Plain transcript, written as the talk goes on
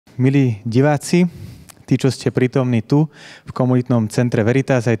milí diváci, tí, čo ste prítomní tu v komunitnom centre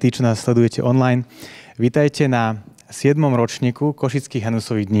Veritas, aj tí, čo nás sledujete online, vítajte na 7. ročníku Košických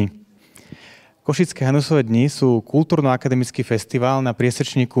Hanusových dní. Košické Hanusové dni sú kultúrno-akademický festival na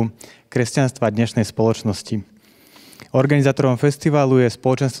priesečníku kresťanstva dnešnej spoločnosti. Organizátorom festivalu je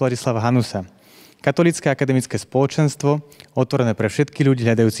spoločenstvo Ladislava Hanusa, katolícke akademické spoločenstvo, otvorené pre všetkých ľudí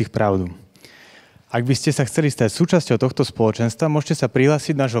hľadajúcich pravdu. Ak by ste sa chceli stať súčasťou tohto spoločenstva, môžete sa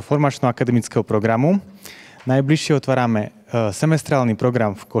prihlásiť do nášho formačno-akademického programu. Najbližšie otvárame semestrálny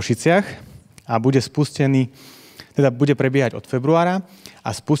program v Košiciach a bude prebiehať od februára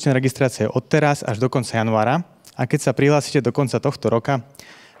a spustená registrácia je od teraz až do konca januára. A keď sa prihlásite do konca tohto roka,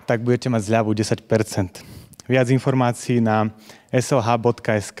 tak budete mať zľavu 10%. Viac informácií na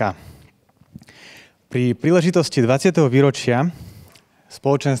slh.sk. Pri príležitosti 20. výročia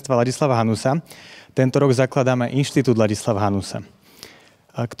spoločenstva Ladislava Hanusa tento rok zakladáme Inštitút Ladislava Hanusa,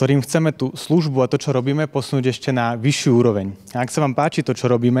 ktorým chceme tú službu a to, čo robíme, posunúť ešte na vyššiu úroveň. A ak sa vám páči to, čo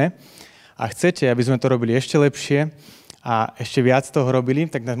robíme a chcete, aby sme to robili ešte lepšie a ešte viac toho robili,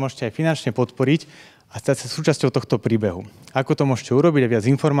 tak nás môžete aj finančne podporiť a stať sa súčasťou tohto príbehu. Ako to môžete urobiť a viac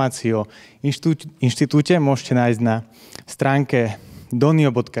informácií o inštitúte môžete nájsť na stránke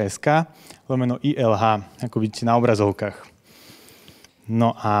donio.sk/ILH, ako vidíte na obrazovkách.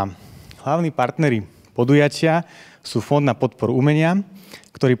 No a hlavní partneri podujatia sú Fond na podporu umenia,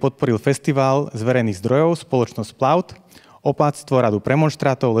 ktorý podporil festival z verejných zdrojov, spoločnosť Plaut, oplatstvo Radu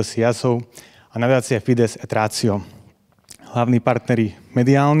premonštrátov, Lesy Jasov a nadácia Fides et Ratio. Hlavní partneri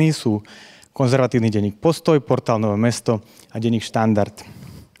mediálni sú konzervatívny denník Postoj, portál Nové mesto a denník Štandard.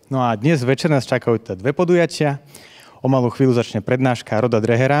 No a dnes večer nás čakajú teda dve podujatia. O malú chvíľu začne prednáška Roda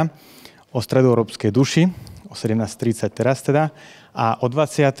Drehera o stredoeurópskej duši, o 17:30 teraz teda, a o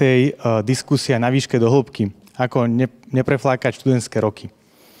 20:00 diskusia na výške do hĺbky, ako nepreflákať študentské roky.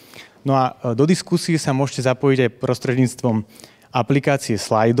 No a do diskusie sa môžete zapojiť aj prostredníctvom aplikácie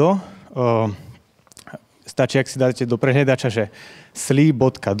Slido. Stačí, ak si dáte do prehľadača, že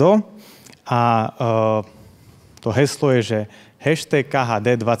sli.do a to heslo je, že hashtag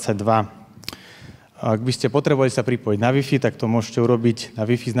KHD22. Ak by ste potrebovali sa pripojiť na Wi-Fi, tak to môžete urobiť na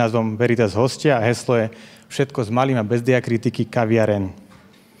Wi-Fi s názvom Veritas hostia a heslo je všetko s malým a bez diakritiky kaviaren.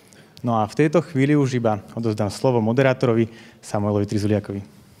 No a v tejto chvíli už iba odovzdám slovo moderátorovi Samuelovi Trizuljakovi.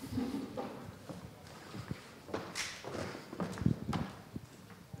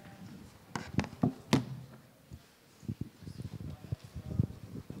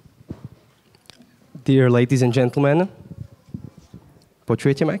 Dear ladies and gentlemen,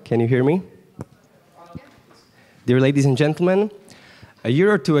 počujete ma? Can you hear me? Dear ladies and gentlemen, a year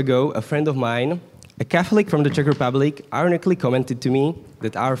or two ago, a friend of mine, a Catholic from the Czech Republic, ironically commented to me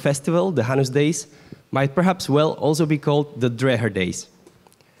that our festival, the Hanus Days, might perhaps well also be called the Dreher Days.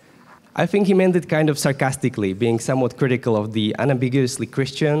 I think he meant it kind of sarcastically, being somewhat critical of the unambiguously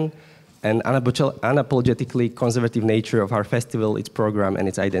Christian and unapologetically conservative nature of our festival, its program, and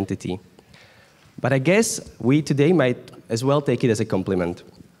its identity. But I guess we today might as well take it as a compliment.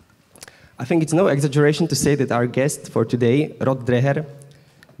 I think it's no exaggeration to say that our guest for today, Rod Dreher,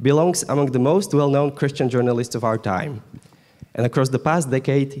 belongs among the most well-known Christian journalists of our time. And across the past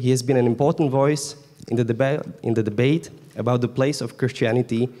decade, he has been an important voice in the debate about the place of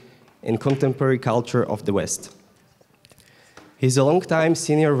Christianity in contemporary culture of the West. He's a long-time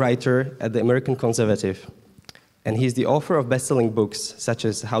senior writer at the American Conservative, and he's the author of best-selling books such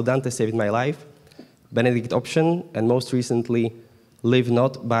as How Dante Saved My Life, Benedict Option, and most recently, Live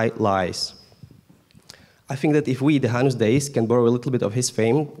Not by Lies. I think that if we, the Hanus Days, can borrow a little bit of his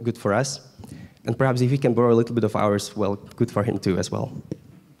fame, good for us, and perhaps if he can borrow a little bit of ours, well, good for him too as well.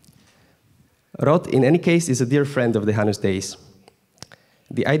 Rod, in any case, is a dear friend of the Hanus Days.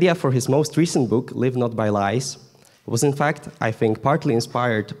 The idea for his most recent book, Live Not by Lies, was in fact, I think, partly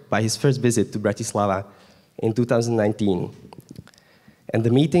inspired by his first visit to Bratislava in 2019. And the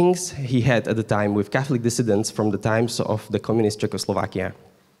meetings he had at the time with Catholic dissidents from the times of the communist Czechoslovakia.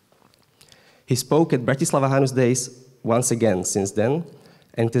 He spoke at Bratislava Hanus Days once again since then,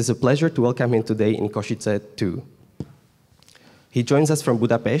 and it is a pleasure to welcome him today in Košice too. He joins us from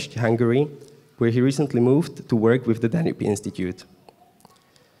Budapest, Hungary, where he recently moved to work with the Danube Institute.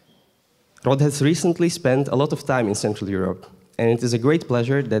 Rod has recently spent a lot of time in Central Europe, and it is a great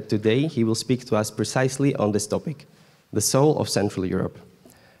pleasure that today he will speak to us precisely on this topic, the soul of Central Europe.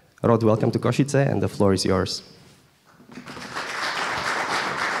 Rod, welcome to Košice, and the floor is yours.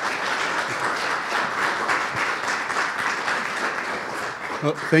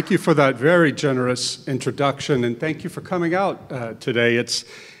 Well, thank you for that very generous introduction, and thank you for coming out today. It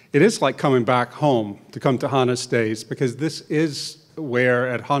is like coming back home to come to Hanus Days, because this is where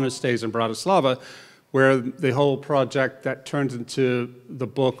at Hanus Days in Bratislava, where the whole project that turned into the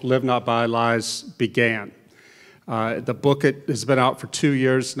book Live Not by Lies began. The book has been out for 2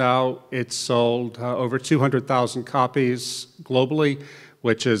 years now. It's sold over 200,000 copies globally,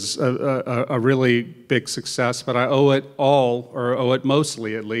 which is a really big success, but I owe it all, or owe it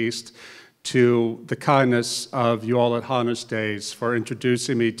mostly at least, to the kindness of you all at Hanus Days for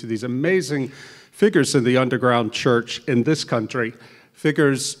introducing me to these amazing figures in the underground church in this country,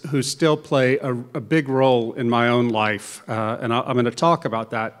 figures who still play a big role in my own life, and I'm going to talk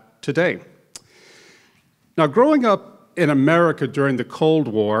about that today. Now, growing up in America during the Cold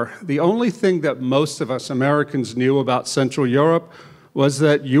War, the only thing that most of us Americans knew about Central Europe was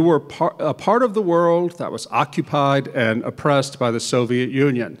that you were a part of the world that was occupied and oppressed by the Soviet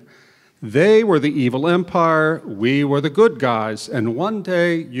Union. They were the evil empire, we were the good guys, and one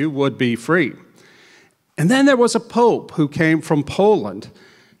day you would be free. And then there was a pope who came from Poland.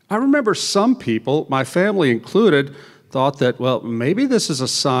 I remember some people, my family included, thought that, well, maybe this is a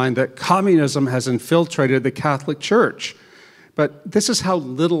sign that communism has infiltrated the Catholic Church. But this is how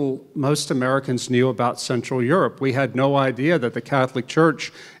little most Americans knew about Central Europe. We had no idea that the Catholic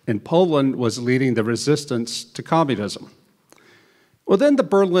Church in Poland was leading the resistance to communism. Well, then the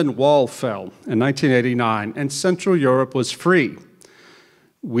Berlin Wall fell in 1989, and Central Europe was free.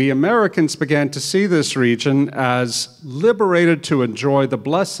 We Americans began to see this region as liberated to enjoy the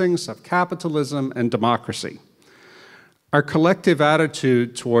blessings of capitalism and democracy. Our collective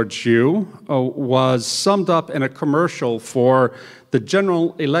attitude towards you was summed up in a commercial for the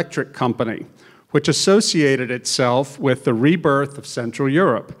General Electric Company, which associated itself with the rebirth of Central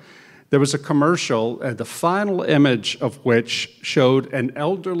Europe. There was a commercial, the final image of which showed an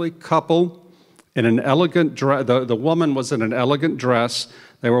elderly couple in an elegant dress. The woman was in an elegant dress.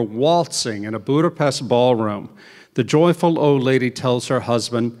 They were waltzing in a Budapest ballroom. The joyful old lady tells her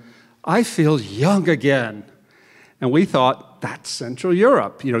husband, "I feel young again." And we thought, that's Central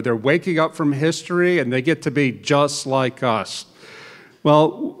Europe. You know, they're waking up from history and they get to be just like us.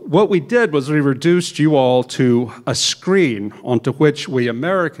 Well, what we did was we reduced you all to a screen onto which we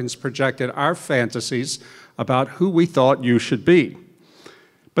Americans projected our fantasies about who we thought you should be.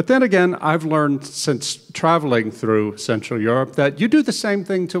 But then again, I've learned since traveling through Central Europe that you do the same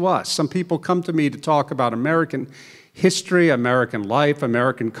thing to us. Some people come to me to talk about American history, American life,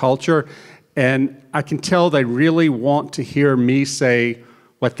 American culture, and I can tell they really want to hear me say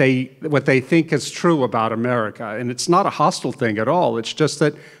what they think is true about America. And it's not a hostile thing at all. It's just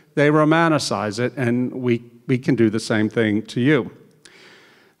that they romanticize it, and we can do the same thing to you.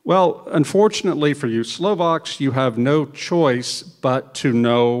 Well, unfortunately for you Slovaks, you have no choice but to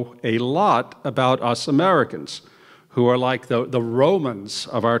know a lot about us Americans, who are like the Romans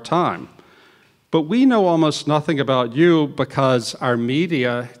of our time. But we know almost nothing about you because our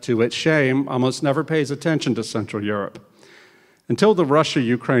media, to its shame, almost never pays attention to Central Europe. Until the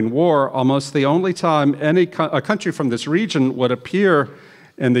Russia-Ukraine war, almost the only time a country from this region would appear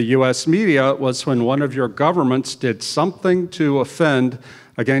in the US media was when one of your governments did something to offend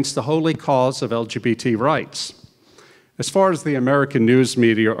against the holy cause of LGBT rights. As far as the American news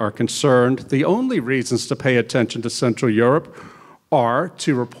media are concerned, the only reasons to pay attention to Central Europe are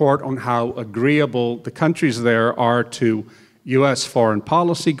to report on how agreeable the countries there are to US foreign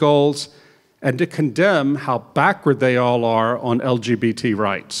policy goals and to condemn how backward they all are on LGBT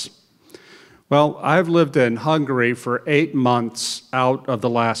rights. Well, I've lived in Hungary for 8 months out of the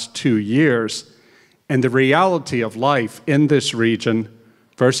last 2 years, and the reality of life in this region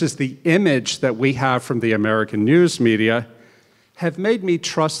versus the image that we have from the American news media have made me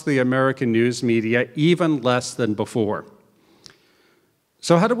trust the American news media even less than before.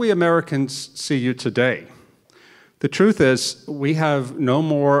 So how do we Americans see you today? The truth is, we have no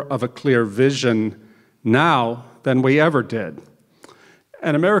more of a clear vision now than we ever did.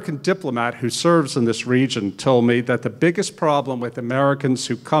 An American diplomat who serves in this region told me that the biggest problem with Americans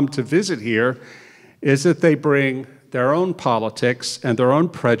who come to visit here is that they bring their own politics and their own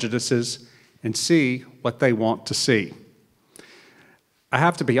prejudices and see what they want to see. I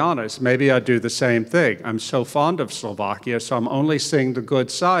have to be honest, maybe I do the same thing. I'm so fond of Slovakia, so I'm only seeing the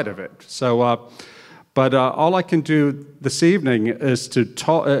good side of it. But all I can do this evening is to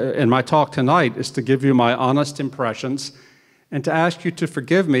talk, in my talk tonight, is to give you my honest impressions and to ask you to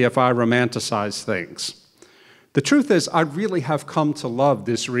forgive me if I romanticize things. The truth is, I really have come to love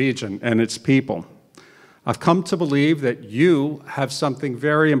this region and its people. I've come to believe that you have something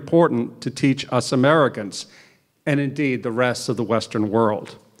very important to teach us Americans, and indeed the rest of the Western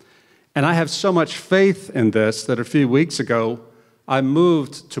world. And I have so much faith in this that a few weeks ago, I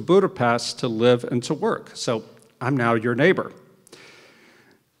moved to Budapest to live and to work. So I'm now your neighbor.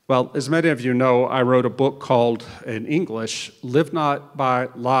 Well, as many of you know, I wrote a book called, in English, Live Not by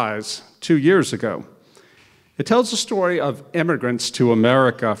Lies, 2 years ago. It tells the story of immigrants to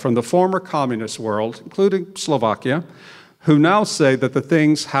America from the former communist world, including Slovakia, who now say that the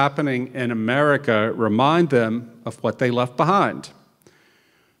things happening in America remind them of what they left behind.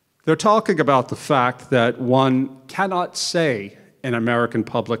 They're talking about the fact that one cannot say in American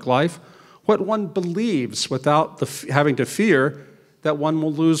public life what one believes without having to fear that one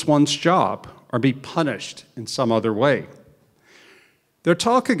will lose one's job or be punished in some other way. They're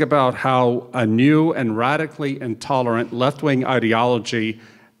talking about how a new and radically intolerant left-wing ideology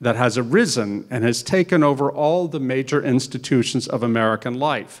that has arisen and has taken over all the major institutions of American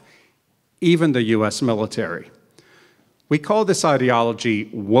life, even the US military. We call this ideology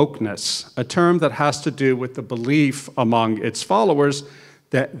wokeness, a term that has to do with the belief among its followers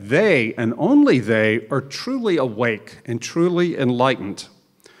that they, and only they, are truly awake and truly enlightened.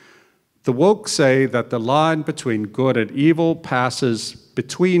 The woke say that the line between good and evil passes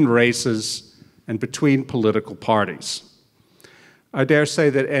between races and between political parties. I dare say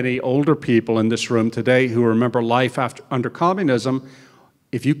that any older people in this room today who remember life under communism,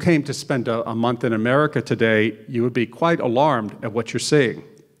 if you came to spend a month in America today, you would be quite alarmed at what you're seeing.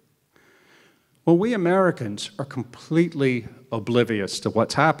 Well, we Americans are completely oblivious to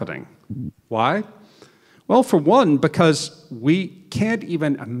what's happening. Why? Well, for one, because we can't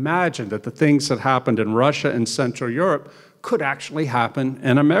even imagine that the things that happened in Russia and Central Europe could actually happen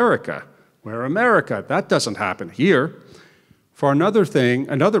in America. We're America. That doesn't happen here. For another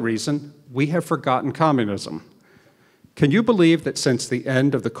reason, we have forgotten communism. Can you believe that since the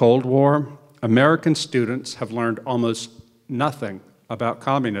end of the Cold War, American students have learned almost nothing about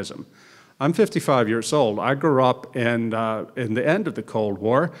communism? I'm 55 years old. I grew up in the end of the Cold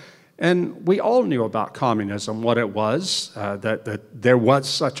War, and we all knew about communism, what it was, that there was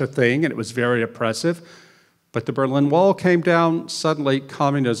such a thing, and it was very oppressive. But the Berlin Wall came down. Suddenly,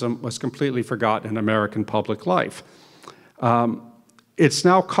 communism was completely forgotten in American public life. It's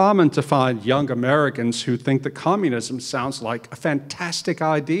now common to find young Americans who think that communism sounds like a fantastic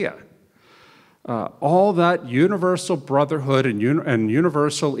idea. All that universal brotherhood and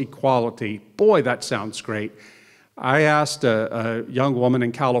universal equality, boy, that sounds great. I asked a young woman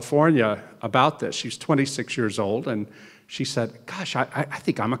in California about this. She's 26 years old, and she said, gosh, I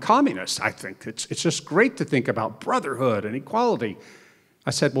think I'm a communist. I think it's just great to think about brotherhood and equality. I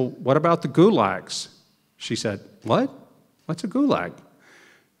said, well, what about the gulags? She said, what? What's a gulag?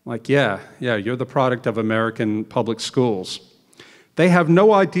 I'm like, yeah, you're the product of American public schools. They have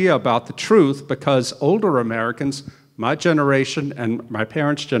no idea about the truth because older Americans, my generation and my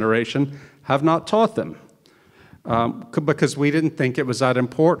parents' generation, have not taught them. Because we didn't think it was that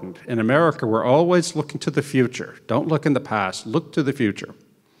important. In America, we're always looking to the future. Don't look in the past, look to the future.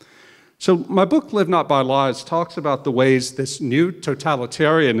 So my book, Live Not by Lies, talks about the ways this new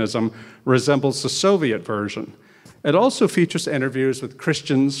totalitarianism resembles the Soviet version. It also features interviews with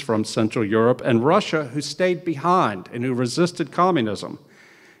Christians from Central Europe and Russia who stayed behind and who resisted communism.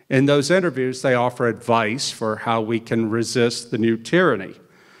 In those interviews, they offer advice for how we can resist the new tyranny.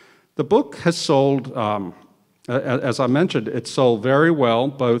 The book has sold, as I mentioned, it sold very well,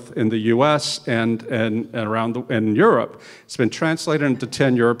 both in the US and in Europe. It's been translated into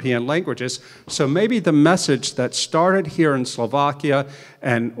 10 European languages. So maybe the message that started here in Slovakia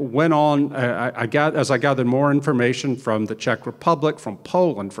and went on, as I gathered more information from the Czech Republic, from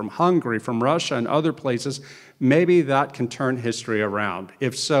Poland, from Hungary, from Russia, and other places, maybe that can turn history around.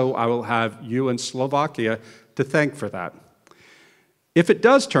 If so, I will have you in Slovakia to thank for that. If it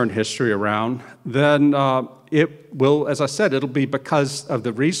does turn history around, then it will, as I said, it'll be because of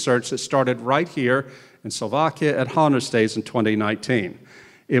the research that started right here in Slovakia at Hanus Days in 2019.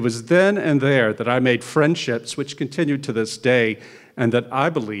 It was then and there that I made friendships which continue to this day and that I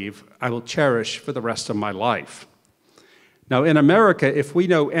believe I will cherish for the rest of my life. Now, in America, if we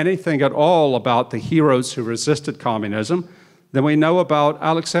know anything at all about the heroes who resisted communism, then we know about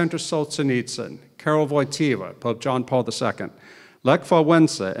Alexander Solzhenitsyn, Karol Wojtyła, Pope John Paul II, Lech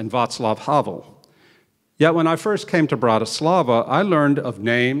Wałęsa, and Václav Havel. Yet when I first came to Bratislava, I learned of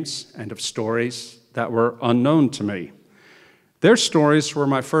names and of stories that were unknown to me. Their stories were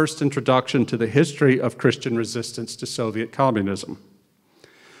my first introduction to the history of Christian resistance to Soviet communism.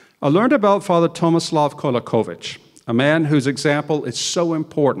 I learned about Father Tomislav Kolakovič, a man whose example is so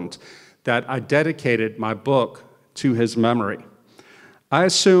important that I dedicated my book to his memory. I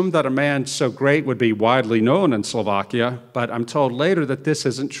assumed that a man so great would be widely known in Slovakia, but I'm told later that this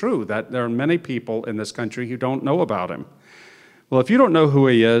isn't true, that there are many people in this country who don't know about him. Well, if you don't know who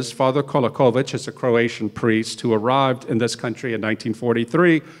he is, Father Kolakovič is a Croatian priest who arrived in this country in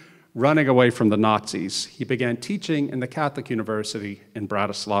 1943, running away from the Nazis. He began teaching in the Catholic University in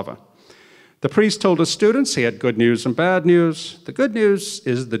Bratislava. The priest told his students he had good news and bad news. The good news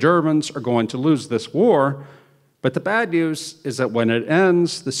is the Germans are going to lose this war, but the bad news is that when it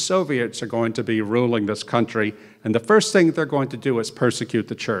ends, the Soviets are going to be ruling this country, and the first thing they're going to do is persecute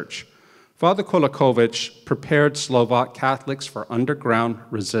the church. Father Kolakovič prepared Slovak Catholics for underground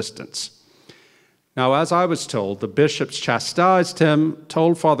resistance. Now, as I was told, the bishops chastised him,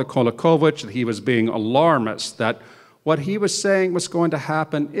 told Father Kolakovič that he was being alarmist, that what he was saying was going to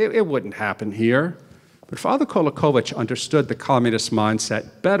happen, it wouldn't happen here. But Father Kolakovič understood the communist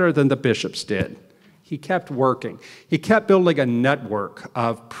mindset better than the bishops did. He kept working. He kept building a network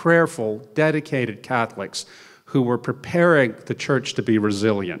of prayerful, dedicated Catholics who were preparing the church to be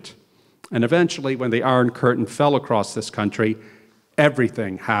resilient. And eventually, when the Iron Curtain fell across this country,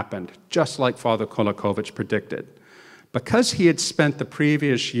 everything happened, just like Father Kolakovič predicted. Because he had spent the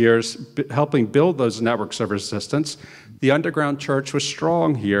previous years helping build those networks of resistance, the underground church was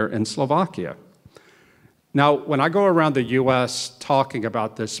strong here in Slovakia. Now, when I go around the U.S. talking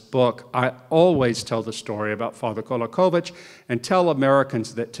about this book, I always tell the story about Father Kolakovič and tell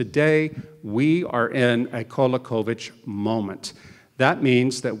Americans that today we are in a Kolakovič moment. That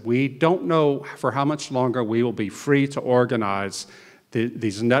means that we don't know for how much longer we will be free to organize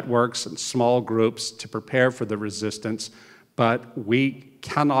these networks and small groups to prepare for the resistance, but we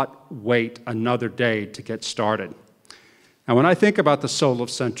cannot wait another day to get started. And when I think about the soul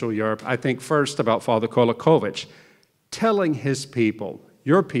of Central Europe, I think first about Father Kolakovič, telling his people,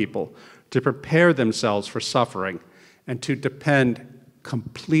 your people, to prepare themselves for suffering and to depend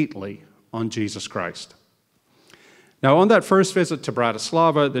completely on Jesus Christ. Now, on that first visit to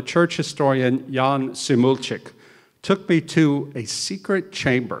Bratislava, the church historian Jan Simulčík took me to a secret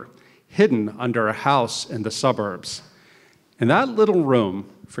chamber hidden under a house in the suburbs. In that little room,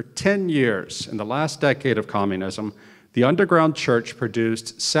 for 10 years, in the last decade of communism, the underground church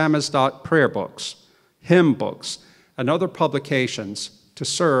produced samizdat prayer books, hymn books, and other publications to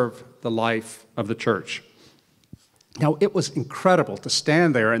serve the life of the church. Now, it was incredible to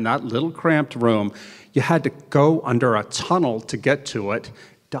stand there in that little cramped room. You had to go under a tunnel to get to it,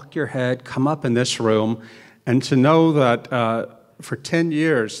 duck your head, come up in this room, and to know that for 10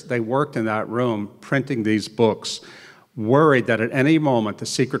 years they worked in that room printing these books, worried that at any moment the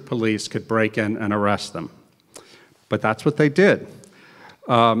secret police could break in and arrest them. But that's what they did.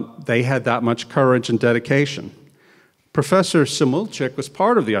 They had that much courage and dedication. Professor Simulčík was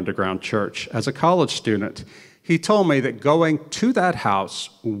part of the underground church as a college student. He told me that going to that house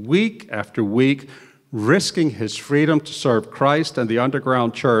week after week, risking his freedom to serve Christ and the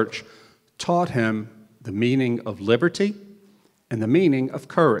underground church, taught him the meaning of liberty and the meaning of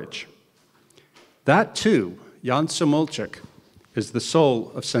courage. That too, Jan Simulčík, is the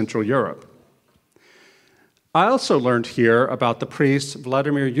soul of Central Europe. I also learned here about the priest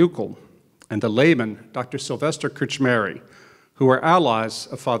Vladimir Jukl and the layman Dr. Sylvester Krčméry, who were allies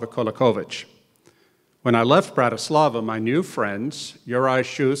of Father Kolakovič. When I left Bratislava, my new friends, Juraj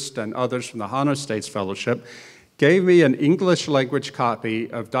Šust and others from the Hanus Days Fellowship, gave me an English-language copy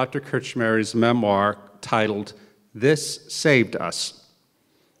of Dr. Krčméry's memoir titled, "This Saved Us."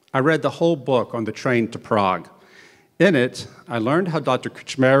 I read the whole book on the train to Prague. In it, I learned how Dr.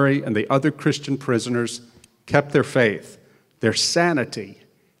 Krčméry and the other Christian prisoners kept their faith, their sanity,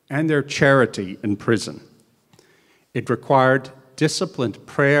 and their charity in prison. It required disciplined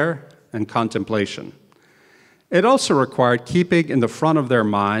prayer and contemplation. It also required keeping in the front of their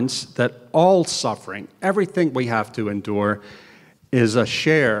minds that all suffering, everything we have to endure, is a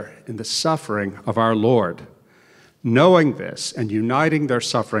share in the suffering of our Lord. Knowing this and uniting their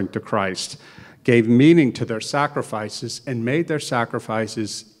suffering to Christ gave meaning to their sacrifices and made their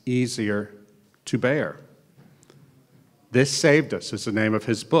sacrifices easier to bear. This Saved Us is the name of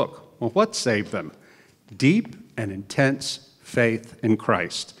his book. Well, what saved them? Deep and intense faith in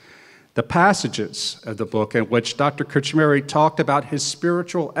Christ. The passages of the book in which Dr. Krčméry talked about his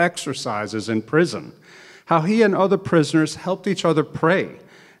spiritual exercises in prison, how he and other prisoners helped each other pray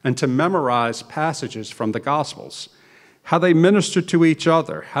and to memorize passages from the Gospels, how they ministered to each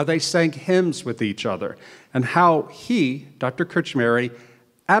other, how they sang hymns with each other, and how he, Dr. Krčméry,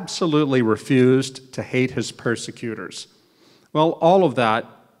 absolutely refused to hate his persecutors. Well, all of that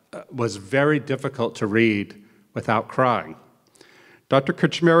was very difficult to read without crying. Dr.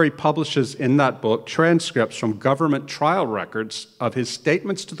 Krčméry publishes in that book transcripts from government trial records of his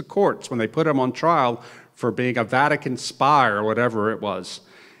statements to the courts when they put him on trial for being a Vatican spy or whatever it was.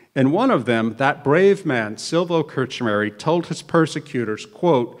 In one of them, that brave man, Silvo Krčméry, told his persecutors,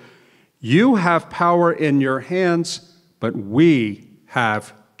 quote, "You have power in your hands, but we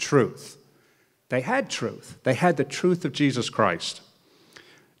have truth." They had truth. They had the truth of Jesus Christ.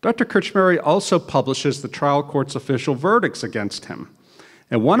 Dr. Krčméry also publishes the trial court's official verdicts against him.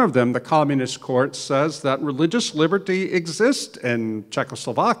 In one of them, the Communist Court says that religious liberty exists in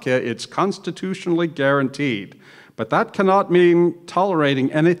Czechoslovakia. It's constitutionally guaranteed. But that cannot mean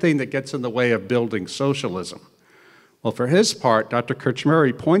tolerating anything that gets in the way of building socialism. Well, for his part, Dr.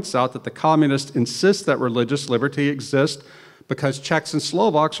 Krčméry points out that the communists insist that religious liberty exists because Czechs and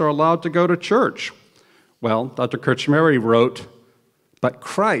Slovaks are allowed to go to church. Well, Dr. Krčméry wrote, "But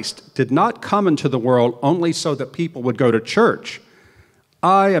Christ did not come into the world only so that people would go to church.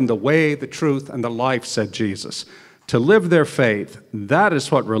 I am the way, the truth, and the life," said Jesus. "To live their faith, that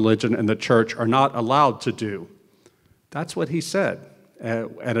is what religion and the church are not allowed to do." That's what he said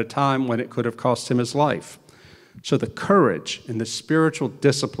at a time when it could have cost him his life. So the courage and the spiritual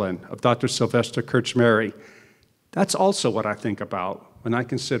discipline of Dr. Silvestr Krčméry, that's also what I think about when I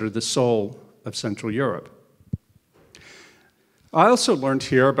consider the soul of Central Europe. I also learned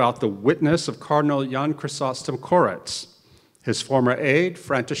here about the witness of Cardinal Jan Chrysostom Korec. His former aide,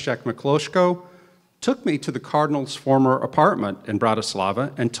 František Mikloško, took me to the Cardinal's former apartment in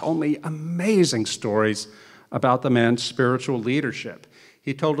Bratislava and told me amazing stories about the man's spiritual leadership.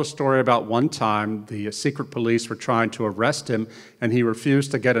 He told a story about one time the secret police were trying to arrest him and he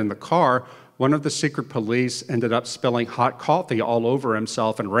refused to get in the car. One of the secret police ended up spilling hot coffee all over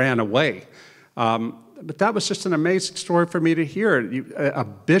himself and ran away. But that was just an amazing story for me to hear. A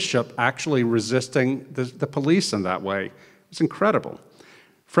bishop actually resisting the police in that way. It's incredible.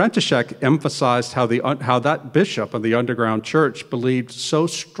 František emphasized how that bishop of the underground church believed so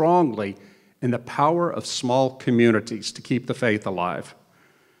strongly in the power of small communities to keep the faith alive.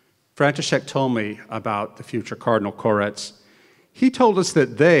 František told me about the future Cardinal Korec. He told us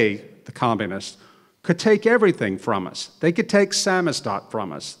that they, the communists, could take everything from us. They could take samizdat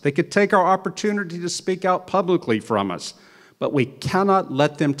from us. They could take our opportunity to speak out publicly from us. But we cannot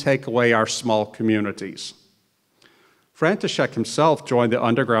let them take away our small communities. František himself joined the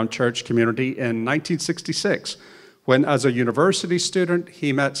underground church community in 1966, when, as a university student,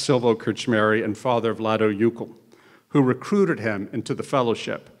 he met Silvo Krčméry and Father Vlado Jukl, who recruited him into the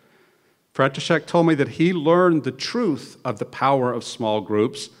fellowship. František told me that he learned the truth of the power of small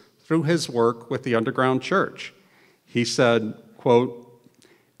groups through his work with the underground church. He said, quote,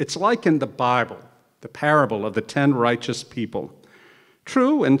 "It's like in the Bible, the parable of the 10 righteous people.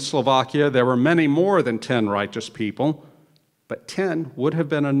 True, in Slovakia there were many more than 10 righteous people, but 10 would have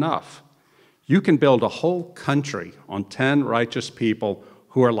been enough. You can build a whole country on 10 righteous people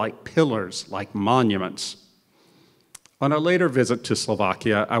who are like pillars, like monuments." On a later visit to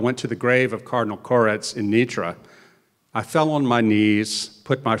Slovakia, I went to the grave of Cardinal Korec in Nitra. I fell on my knees,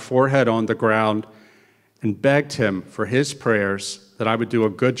 put my forehead on the ground, and begged him for his prayers that I would do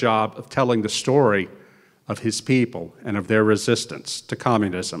a good job of telling the story of his people and of their resistance to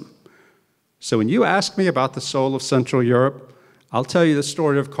communism. So when you ask me about the soul of Central Europe, I'll tell you the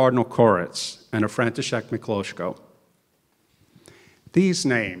story of Cardinal Korec and of František Mikloško. These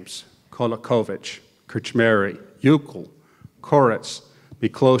names, Kolakovič, Krčméry, Jukl, Korec,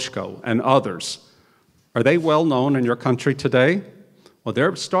 Mikloško, and others, are they well known in your country today? Well,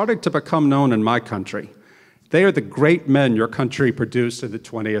 they're starting to become known in my country. They are the great men your country produced in the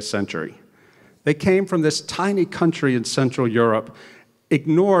 20th century. They came from this tiny country in Central Europe,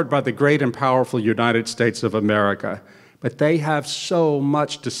 ignored by the great and powerful United States of America. But they have so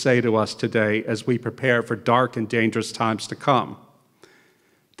much to say to us today as we prepare for dark and dangerous times to come.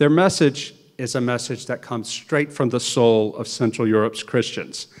 Their message is a message that comes straight from the soul of Central Europe's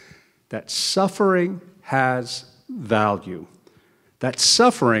Christians, that suffering has value, that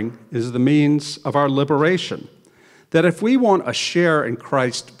suffering is the means of our liberation, that if we want a share in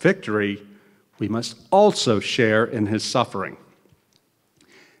Christ's victory, we must also share in his suffering.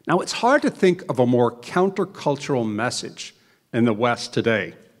 Now, it's hard to think of a more countercultural message in the West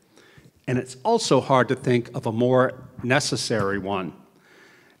today, and it's also hard to think of a more necessary one.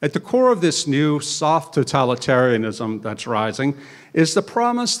 At the core of this new soft totalitarianism that's rising is the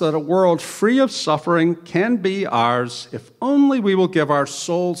promise that a world free of suffering can be ours if only we will give our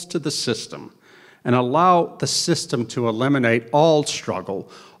souls to the system and allow the system to eliminate all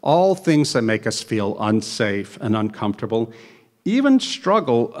struggle, all things that make us feel unsafe and uncomfortable, even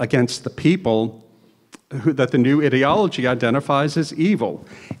struggle against the people that the new ideology identifies as evil.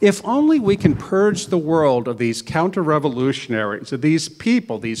 If only we can purge the world of these counter-revolutionaries, of these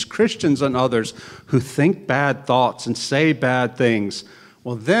people, these Christians and others who think bad thoughts and say bad things,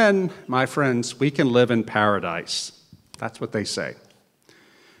 well then, my friends, we can live in paradise. That's what they say.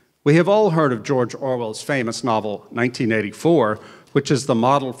 We have all heard of George Orwell's famous novel, 1984, which is the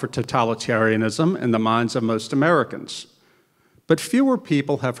model for totalitarianism in the minds of most Americans. But fewer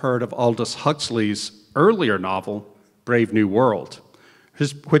people have heard of Aldous Huxley's earlier novel, Brave New World,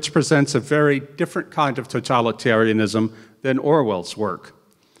 which presents a very different kind of totalitarianism than Orwell's work.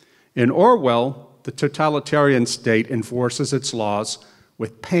 In Orwell, the totalitarian state enforces its laws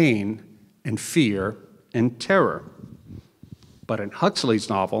with pain and fear and terror. But in Huxley's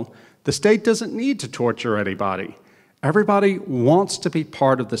novel, the state doesn't need to torture anybody. Everybody wants to be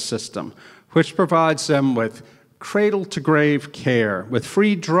part of the system, which provides them with cradle-to-grave care, with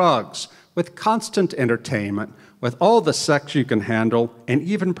free drugs, with constant entertainment, with all the sex you can handle, and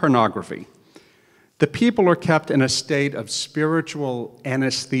even pornography. The people are kept in a state of spiritual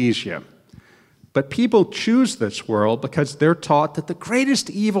anesthesia. But people choose this world because they're taught that the greatest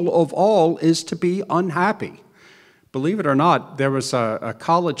evil of all is to be unhappy. Believe it or not, there was a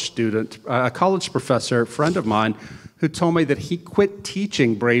college student, a college professor, a friend of mine, who told me that he quit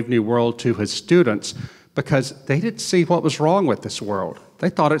teaching Brave New World to his students because they didn't see what was wrong with this world. They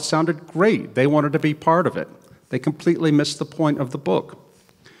thought it sounded great. They wanted to be part of it. They completely missed the point of the book.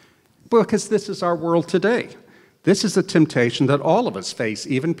 Because this is our world today. This is a temptation that all of us face,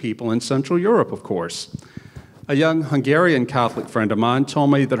 even people in Central Europe, of course. A young Hungarian Catholic friend of mine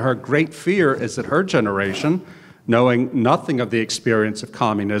told me that her great fear is that her generation, knowing nothing of the experience of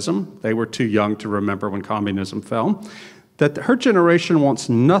communism, they were too young to remember when communism fell, that her generation wants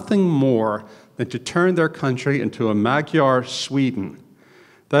nothing more than to turn their country into a Magyar Sweden.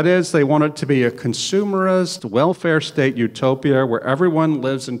 That is, they want it to be a consumerist, welfare state utopia where everyone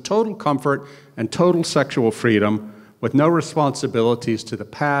lives in total comfort and total sexual freedom with no responsibilities to the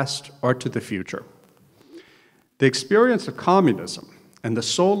past or to the future. The experience of communism and the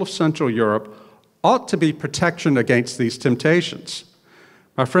soul of Central Europe ought to be protection against these temptations.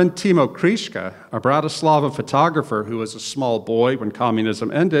 My friend Timo Kriška, a Bratislava photographer who was a small boy when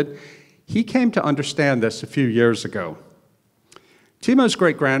communism ended, he came to understand this a few years ago. Timo's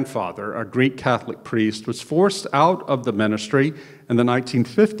great-grandfather, a Greek Catholic priest, was forced out of the ministry in the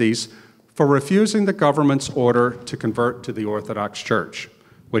 1950s for refusing the government's order to convert to the Orthodox Church,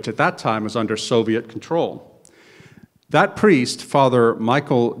 which at that time was under Soviet control. That priest, Father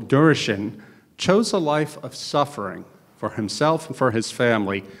Michael Durishin, chose a life of suffering for himself and for his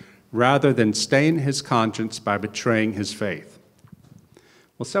family rather than stain his conscience by betraying his faith.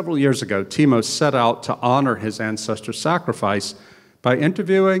 Well, several years ago, Timo set out to honor his ancestor's sacrifice by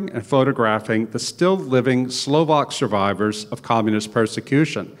interviewing and photographing the still living Slovak survivors of communist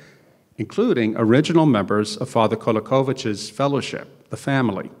persecution, including original members of Father Kolakovič's fellowship, the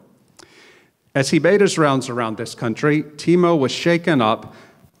family. As he made his rounds around this country, Timo was shaken up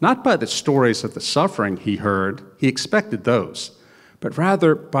not by the stories of the suffering he heard, he expected those, but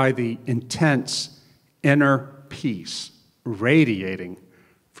rather by the intense inner peace radiating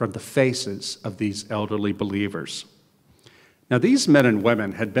from the faces of these elderly believers. Now, these men and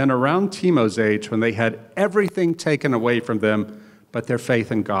women had been around Timo's age when they had everything taken away from them but their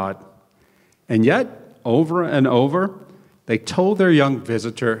faith in God. And yet, over and over, they told their young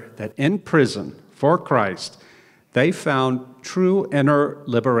visitor that in prison for Christ, they found true inner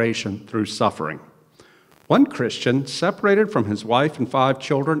liberation through suffering. One Christian, separated from his wife and 5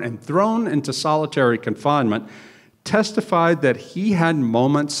 children and thrown into solitary confinement, testified that he had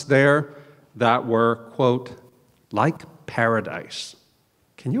moments there that were, quote, like paradise.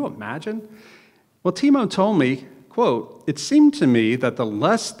 Can you imagine? Well, Timo told me, quote, it seemed to me that the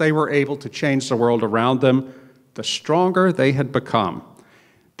less they were able to change the world around them, the stronger they had become.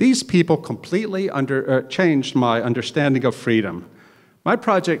 These people completely changed my understanding of freedom. My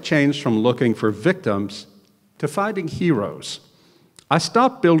project changed from looking for victims to finding heroes. I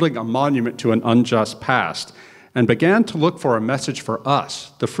stopped building a monument to an unjust past and began to look for a message for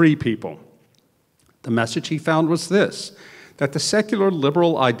us, the free people. The message he found was this, that the secular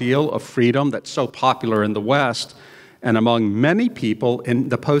liberal ideal of freedom that's so popular in the West and among many people in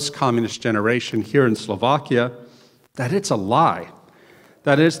the post-communist generation here in Slovakia, that it's a lie.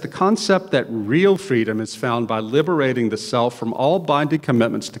 That is, the concept that real freedom is found by liberating the self from all binding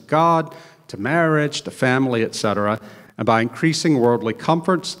commitments to God, to marriage, to family, etc., and by increasing worldly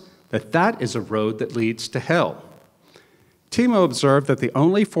comforts, that is a road that leads to hell. Timo observed that the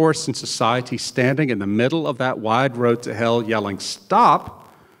only force in society standing in the middle of that wide road to hell yelling, "Stop,"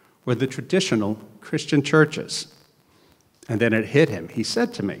 were the traditional Christian churches. And then it hit him. He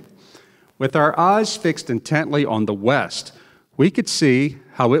said to me, with our eyes fixed intently on the West, we could see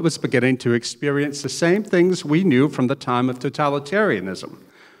how it was beginning to experience the same things we knew from the time of totalitarianism.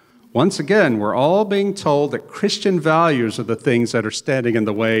 Once again, we're all being told that Christian values are the things that are standing in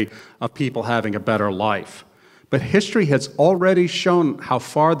the way of people having a better life. But history has already shown how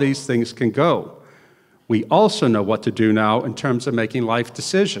far these things can go. We also know what to do now in terms of making life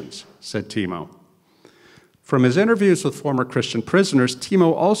decisions, said Timo. From his interviews with former Christian prisoners,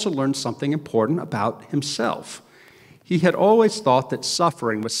 Timo also learned something important about himself. He had always thought that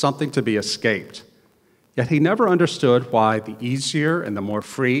suffering was something to be escaped. Yet he never understood why the easier and the more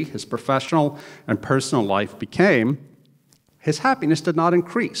free his professional and personal life became, his happiness did not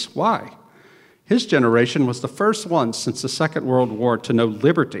increase. Why? His generation was the first one since the Second World War to know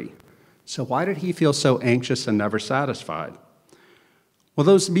liberty. So why did he feel so anxious and never satisfied? Well,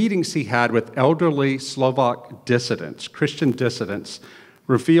 those meetings he had with elderly Slovak dissidents, Christian dissidents,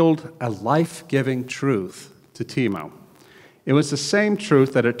 revealed a life-giving truth to Timo. It was the same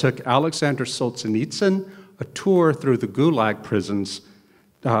truth that it took Alexander Solzhenitsyn a tour through the Gulag prisons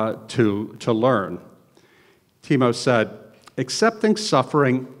to learn. Timo said, accepting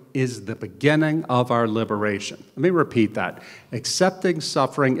suffering is the beginning of our liberation. Let me repeat that. Accepting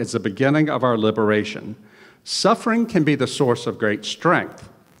suffering is the beginning of our liberation. Suffering can be the source of great strength.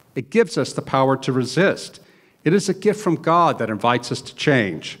 It gives us the power to resist. It is a gift from God that invites us to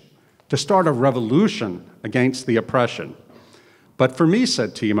change, to start a revolution against the oppression. But for me,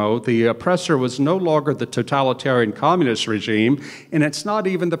 said Timo, the oppressor was no longer the totalitarian communist regime, and it's not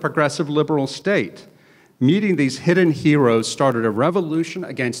even the progressive liberal state. Meeting these hidden heroes started a revolution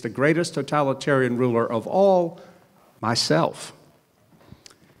against the greatest totalitarian ruler of all, myself.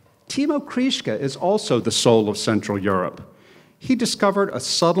 Timo Kriška is also the soul of Central Europe. He discovered a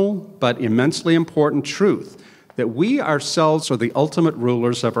subtle but immensely important truth, that we ourselves are the ultimate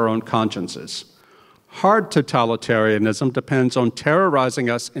rulers of our own consciences. Hard totalitarianism depends on terrorizing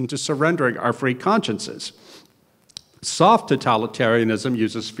us into surrendering our free consciences. Soft totalitarianism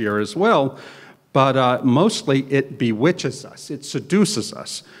uses fear as well, but mostly it bewitches us, it seduces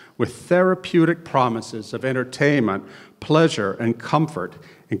us with therapeutic promises of entertainment, pleasure, and comfort,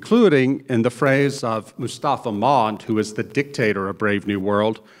 including, in the phrase of Mustafa Mond, who is the dictator of Brave New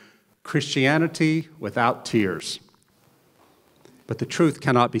World, Christianity without tears. But the truth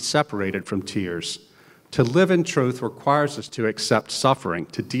cannot be separated from tears. To live in truth requires us to accept suffering,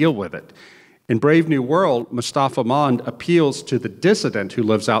 to deal with it. In Brave New World, Mustafa Mond appeals to the dissident who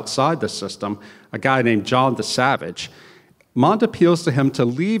lives outside the system, a guy named John the Savage. Mond appeals to him to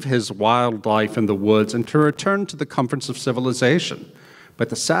leave his wild life in the woods and to return to the comforts of civilization. But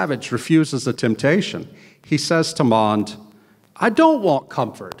the savage refuses the temptation. He says to Mond, I don't want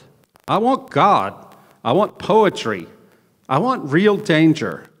comfort. I want God. I want poetry. I want real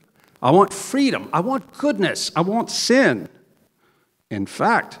danger. I want freedom. I want goodness. I want sin. In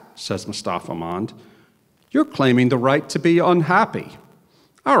fact, says Mustafa Mond, you're claiming the right to be unhappy.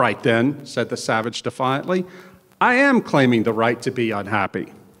 All right then, said the savage defiantly, I am claiming the right to be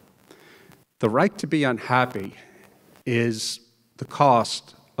unhappy. The right to be unhappy is the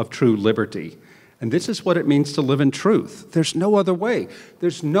cost of true liberty. And this is what it means to live in truth. There's no other way.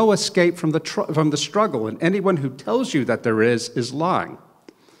 There's no escape from the struggle, and anyone who tells you that there is lying.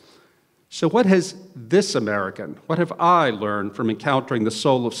 So what has this American, what have I learned from encountering the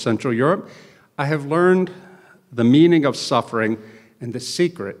soul of Central Europe? I have learned the meaning of suffering and the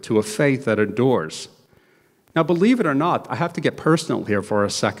secret to a faith that endures. Now, believe it or not, I have to get personal here for a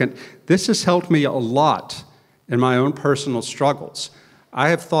second. This has helped me a lot in my own personal struggles. I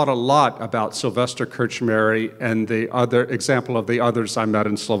have thought a lot about Sylvester Krčméry and the other example of the others I met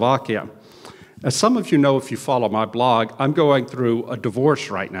in Slovakia. As some of you know if you follow my blog, I'm going through a divorce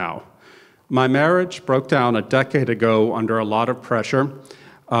right now. My marriage broke down a decade ago under a lot of pressure.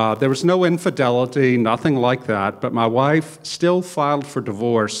 There was no infidelity, nothing like that, but my wife still filed for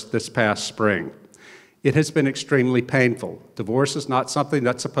divorce this past spring. It has been extremely painful. Divorce is not something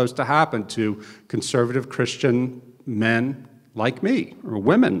that's supposed to happen to conservative Christian men like me, or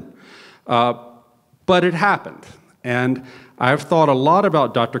women. But it happened. And I've thought a lot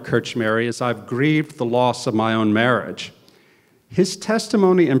about Dr. Krčméry as I've grieved the loss of my own marriage. His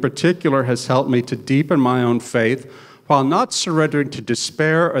testimony in particular has helped me to deepen my own faith while not surrendering to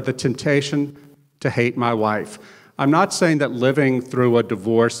despair or the temptation to hate my wife. I'm not saying that living through a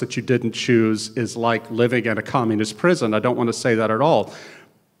divorce that you didn't choose is like living in a communist prison. I don't want to say that at all.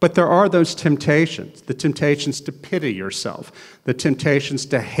 But there are those temptations, the temptations to pity yourself, the temptations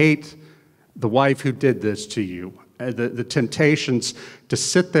to hate the wife who did this to you, the temptations to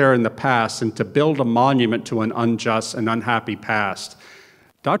sit there in the past and to build a monument to an unjust and unhappy past.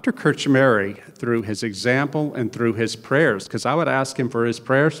 Dr. Krčméry, through his example and through his prayers, because I would ask him for his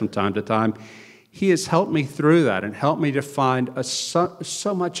prayers from time to time, he has helped me through that and helped me to find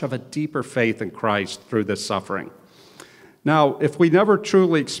so much of a deeper faith in Christ through this suffering. Now, if we never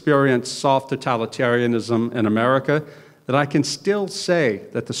truly experience soft totalitarianism in America, then I can still say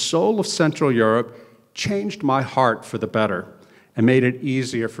that the soul of Central Europe changed my heart for the better and made it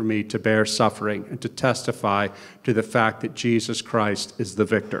easier for me to bear suffering and to testify to the fact that Jesus Christ is the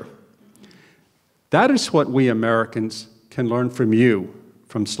victor. That is what we Americans can learn from you,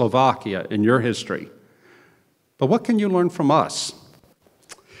 from Slovakia, in your history. But what can you learn from us?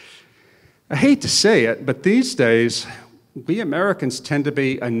 I hate to say it, but these days, we Americans tend to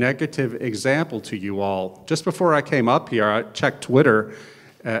be a negative example to you all. Just before I came up here, I checked Twitter,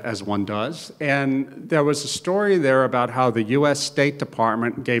 as one does, and there was a story there about how the U.S. State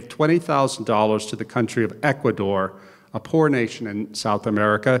Department gave $20,000 to the country of Ecuador, a poor nation in South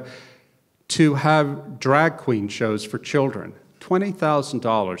America, to have drag queen shows for children.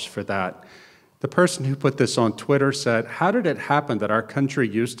 $20,000 for that. The person who put this on Twitter said, how did it happen that our country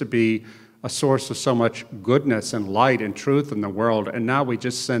used to be a source of so much goodness and light and truth in the world, and now we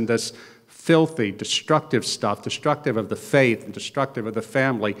just send this filthy, destructive stuff, destructive of the faith and destructive of the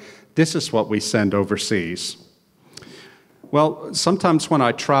family. This is what we send overseas. Well, sometimes when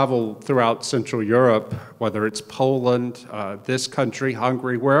I travel throughout Central Europe, whether it's Poland, this country,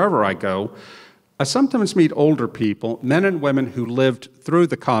 Hungary, wherever I go, I sometimes meet older people, men and women who lived through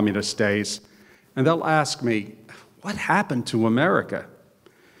the communist days, and they'll ask me, what happened to America?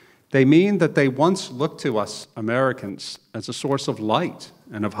 They mean that they once looked to us, Americans, as a source of light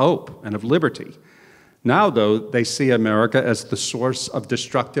and of hope and of liberty. Now, though, they see America as the source of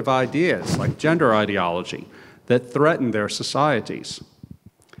destructive ideas, like gender ideology, that threaten their societies.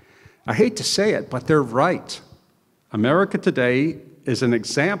 I hate to say it, but they're right. America today is an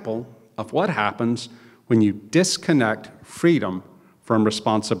example of what happens when you disconnect freedom from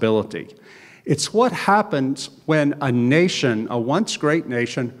responsibility. It's what happens when a nation, a once great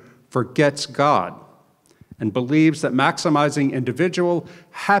nation, forgets God and believes that maximizing individual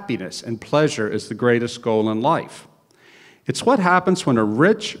happiness and pleasure is the greatest goal in life. It's what happens when a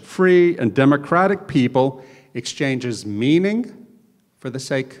rich, free, and democratic people exchanges meaning for the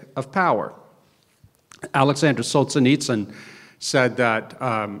sake of power. Alexander Solzhenitsyn said that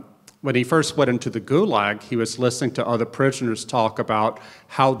when he first went into the Gulag, he was listening to other prisoners talk about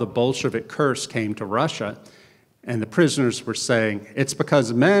how the Bolshevik curse came to Russia, and the prisoners were saying, it's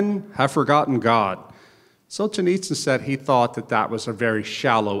because men have forgotten God. Solzhenitsyn said he thought that that was a very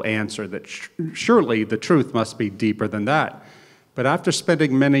shallow answer, that surely the truth must be deeper than that. But after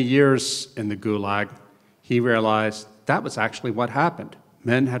spending many years in the Gulag, he realized that was actually what happened.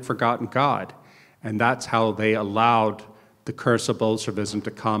 Men had forgotten God, and that's how they allowed the curse of Bolshevism to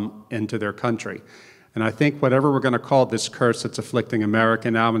come into their country. And I think whatever we're going to call this curse that's afflicting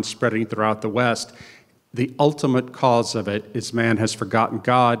America now and spreading throughout the West, the ultimate cause of it is man has forgotten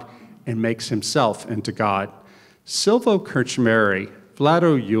God and makes himself into God. Silvo Krčméry,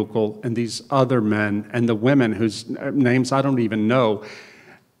 Vlado Jukl, and these other men, and the women whose names I don't even know,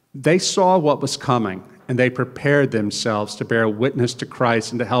 they saw what was coming, and they prepared themselves to bear witness to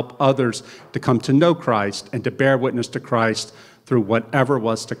Christ and to help others to come to know Christ and to bear witness to Christ through whatever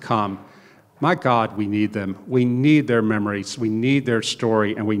was to come. My God, we need them. We need their memories. We need their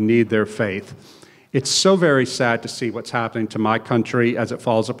story, and we need their faith. It's so very sad to see what's happening to my country as it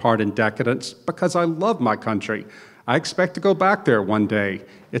falls apart in decadence, because I love my country. I expect to go back there one day.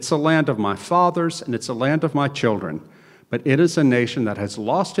 It's a land of my fathers, and it's a land of my children. But it is a nation that has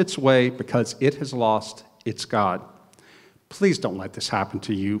lost its way because it has lost its God. Please don't let this happen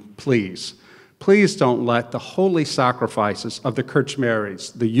to you, please. Please don't let the holy sacrifices of the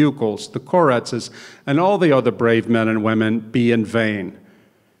Krčmérys, the Jukls, the Koretzes, and all the other brave men and women be in vain.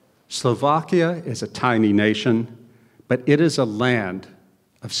 Slovakia is a tiny nation, but it is a land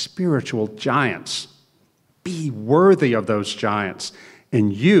of spiritual giants. Be worthy of those giants,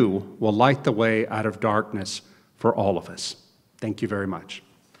 and you will light the way out of darkness for all of us. Thank you very much.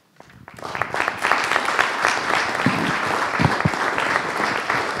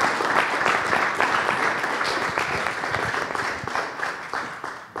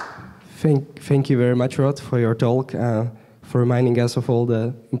 Thank you very much, Rod, for your talk, for reminding us of all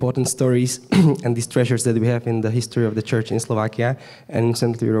the important stories and these treasures that we have in the history of the church in Slovakia and in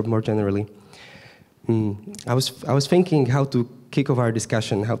Central Europe more generally. I was thinking how to kick off our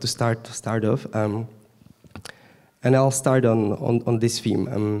discussion, how to start off, and I'll start on this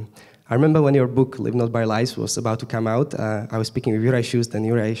theme. I remember when your book, Live Not by Lies, was about to come out, I was speaking with Juraj Šust, and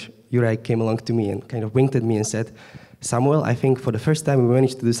Juraj came along to me and kind of winked at me and said, Samuel, I think for the first time we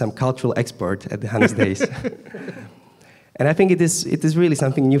managed to do some cultural export at the Hanus Days. And I think it is really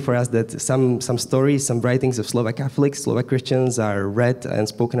something new for us that some stories, some writings of Slovak Catholics, Slovak Christians are read and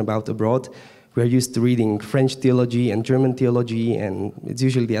spoken about abroad. We are used to reading French theology and German theology, and it's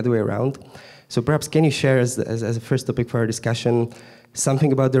usually the other way around. So perhaps can you share, as a first topic for our discussion,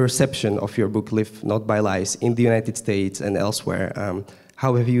 something about the reception of your book, Live Not by Lies, in the United States and elsewhere?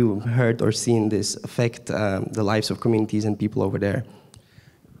 How have you heard or seen this affect the lives of communities and people over there?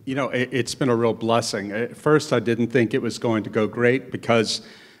 You know, it's been a real blessing. At first, I didn't think it was going to go great because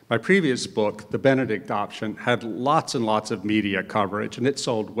my previous book, The Benedict Option, had lots and lots of media coverage, and it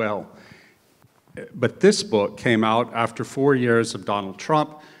sold well. But this book came out after 4 years of Donald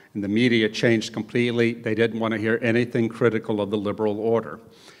Trump, and the media changed completely. They didn't want to hear anything critical of the liberal order.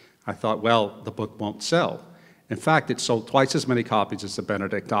 I thought, well, the book won't sell. In fact, it sold twice as many copies as The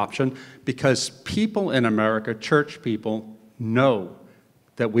Benedict Option because people in America, church people, know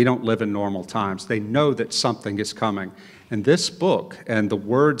that we don't live in normal times. They know that something is coming. And this book, and the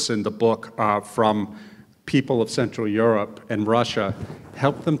words in the book from people of Central Europe and Russia,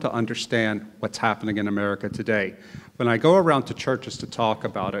 help them to understand what's happening in America today. When I go around to churches to talk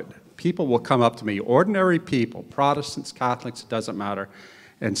about it, people will come up to me, ordinary people, Protestants, Catholics, it doesn't matter,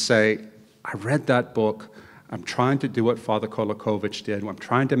 and say, I read that book. I'm trying to do what Father Kolakovič did. I'm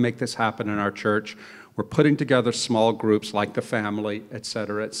trying to make this happen in our church. We're putting together small groups like the family, et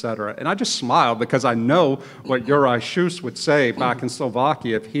cetera, et cetera. And I just smile because I know what Juraj Šus would say back in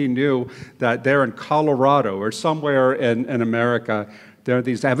Slovakia if he knew that there in Colorado or somewhere in America, there are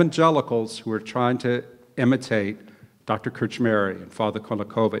these evangelicals who are trying to imitate Dr. Krčméry and Father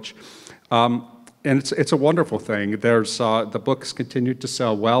Kolakovič. And it's a wonderful thing. The books continued to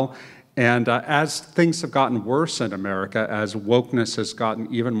sell well. And as things have gotten worse in America, as wokeness has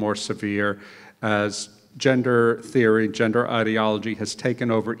gotten even more severe, as gender theory, gender ideology has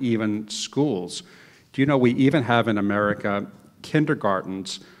taken over even schools. Do you know we even have in America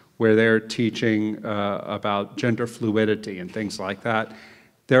kindergartens where they're teaching about gender fluidity and things like that?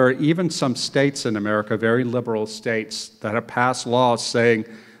 There are even some states in America, very liberal states, that have passed laws saying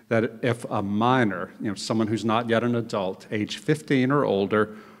that if a minor, someone who's not yet an adult, age 15 or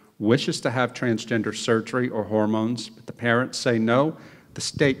older, wishes to have transgender surgery or hormones, but the parents say no, the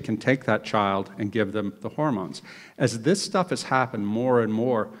state can take that child and give them the hormones. As this stuff has happened more and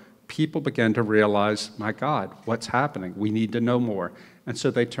more, people begin to realize, my God, what's happening? We need to know more. And so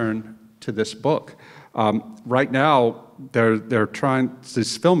they turn to this book. Right now,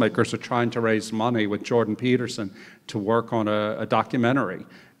 these filmmakers are trying to raise money with Jordan Peterson to work on a documentary.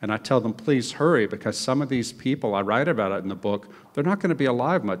 And I tell them, please hurry, because some of these people, I write about it in the book, they're not going to be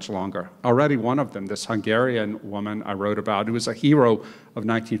alive much longer. Already one of them, this Hungarian woman I wrote about, who was a hero of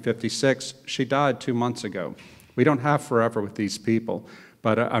 1956, she died 2 months ago. We don't have forever with these people.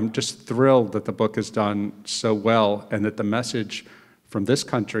 But I'm just thrilled that the book has done so well and that the message from this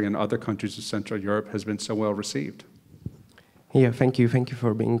country and other countries of Central Europe has been so well received. Yeah, thank you. Thank you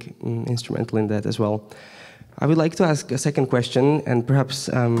for being instrumental in that as well. I would like to ask a second question, and perhaps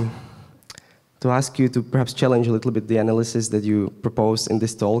to ask you to perhaps challenge a little bit the analysis that you propose in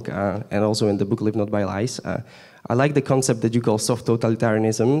this talk and also in the book Live Not by Lies. I like the concept that you call soft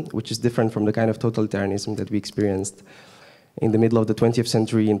totalitarianism, which is different from the kind of totalitarianism that we experienced in the middle of the 20th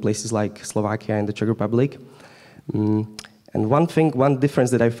century in places like Slovakia and the Czech Republic. And one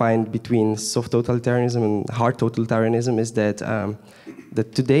difference that I find between soft totalitarianism and hard totalitarianism is that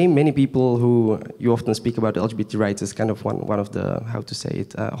that today many people who you often speak about LGBT rights as kind of one of the, how to say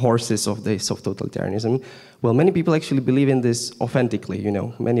it, horses of the soft totalitarianism. Well, many people actually believe in this authentically.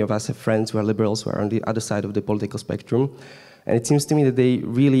 Many of us have friends who are liberals who are on the other side of the political spectrum. And it seems to me that they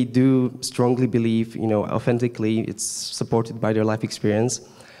really do strongly believe, authentically, it's supported by their life experience.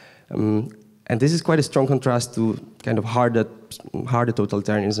 And this is quite a strong contrast to kind of harder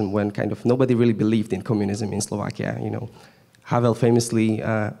totalitarianism when kind of nobody really believed in communism in Slovakia. Havel famously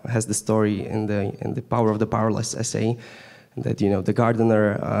has the story in the Power of the Powerless essay that the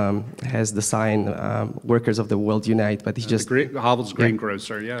gardener has the sign "Workers of the World Unite," but he just Havel's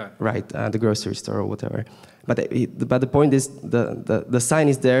greengrocer, yeah, right, the grocery store or whatever. But the point is the sign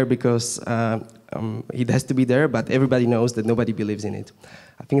is there because it has to be there, but everybody knows that nobody believes in it.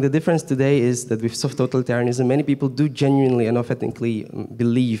 I think the difference today is that with soft totalitarianism, many people do genuinely and authentically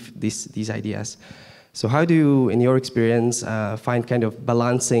believe these ideas. So how do you, in your experience, find kind of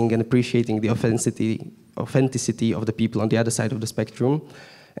balancing and appreciating the authenticity of the people on the other side of the spectrum,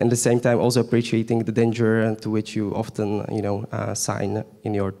 and at the same time also appreciating the danger to which you often, sign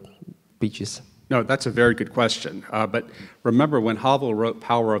in your speeches? No, that's a very good question. But remember, when Havel wrote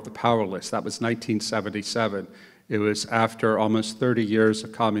Power of the Powerless, that was 1977. It was after almost 30 years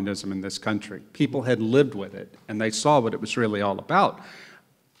of communism in this country. People had lived with it, and they saw what it was really all about.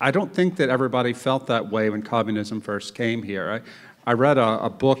 I don't think that everybody felt that way when communism first came here. I read a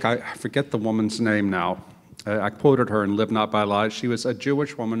book, I forget the woman's name now. I quoted her in Live Not by Lies. She was a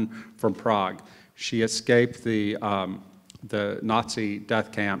Jewish woman from Prague. She escaped the Nazi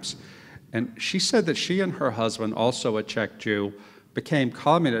death camps. And she said that she and her husband, also a Czech Jew, became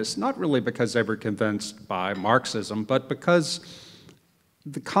communists, not really because they were convinced by Marxism, but because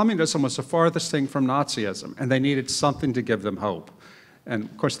the communism was the farthest thing from Nazism, and they needed something to give them hope. And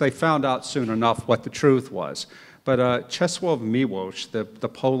of course, they found out soon enough what the truth was. But Czesław Miłosz, the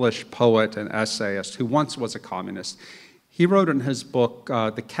Polish poet and essayist who once was a communist, he wrote in his book,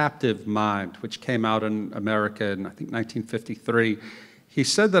 The Captive Mind, which came out in America in, I think, 1953, he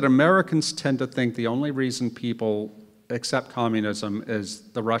said that Americans tend to think the only reason people accept communism is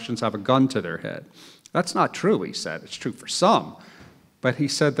the Russians have a gun to their head. That's not true, he said. It's true for some. But he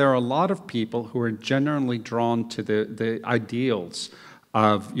said there are a lot of people who are genuinely drawn to the ideals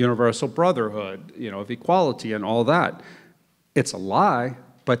of universal brotherhood, of equality and all that. It's a lie,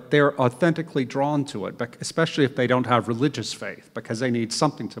 but they're authentically drawn to it, especially if they don't have religious faith, because they need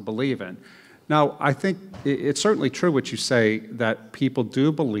something to believe in. Now, I think it's certainly true what you say, that people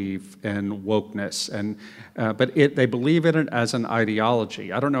do believe in wokeness, but they believe in it as an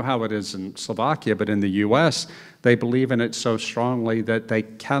ideology. I don't know how it is in Slovakia, but in the US, they believe in it so strongly that they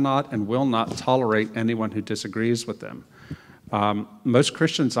cannot and will not tolerate anyone who disagrees with them. Most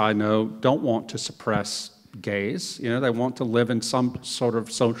Christians I know don't want to suppress gays. They want to live in some sort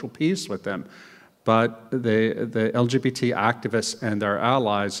of social peace with them. But the LGBT activists and their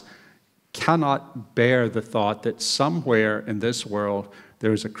allies cannot bear the thought that somewhere in this world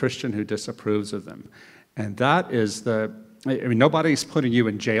there is a Christian who disapproves of them. And that is nobody's putting you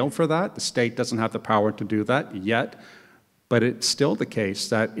in jail for that. The state doesn't have the power to do that yet. But it's still the case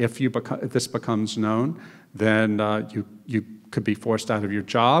that if this becomes known, then you could be forced out of your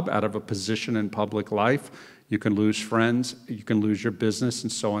job, out of a position in public life. You can lose friends, you can lose your business,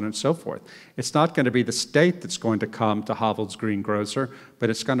 and so on and so forth. It's not going to be the state that's going to come to Havel's greengrocer, but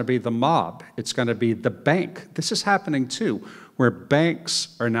it's going to be the mob. It's going to be the bank. This is happening too, where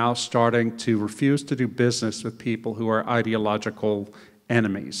banks are now starting to refuse to do business with people who are ideological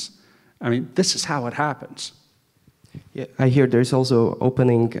enemies. I mean, this is how it happens. Yeah, I hear there's also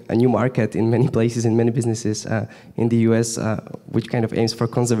opening a new market in many places, in many businesses in the US, which kind of aims for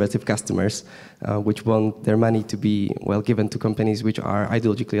conservative customers, which want their money to be, given to companies which are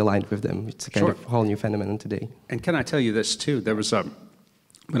ideologically aligned with them. It's a kind of whole new phenomenon today. And can I tell you this too? There was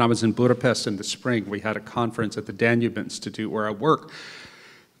when I was in Budapest in the spring, we had a conference at the Danube Institute where I work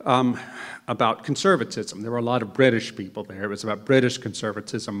about conservatism. There were a lot of British people there. It was about British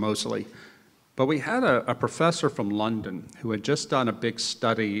conservatism mostly. But we had a professor from London who had just done a big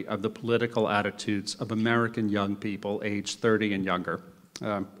study of the political attitudes of American young people aged 30 and younger,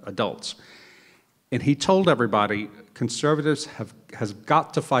 adults. And he told everybody, conservatives has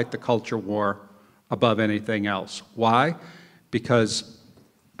got to fight the culture war above anything else. Why? Because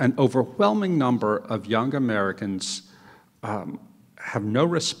an overwhelming number of young Americans have no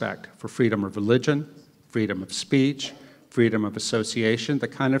respect for freedom of religion, freedom of speech, freedom of association, the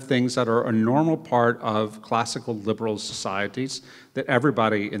kind of things that are a normal part of classical liberal societies that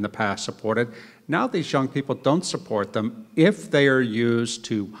everybody in the past supported. Now these young people don't support them if they are used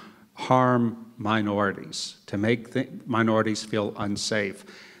to harm minorities, to make minorities feel unsafe.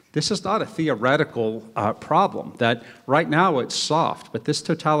 This is not a theoretical problem, that right now it's soft, but this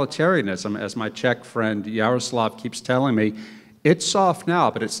totalitarianism, as my Czech friend Jaroslav keeps telling me, it's soft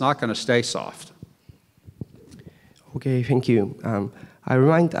now, but it's not going to stay soft. Okay, thank you. I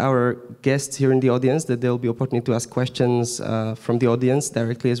remind our guests here in the audience that there will be opportunity to ask questions from the audience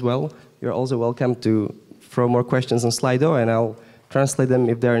directly as well. You're also welcome to throw more questions on Slido, and I'll translate them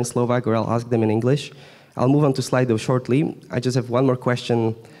if they're in Slovak, or I'll ask them in English. I'll move on to Slido shortly. I just have one more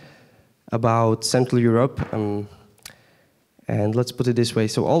question about Central Europe. And let's put it this way.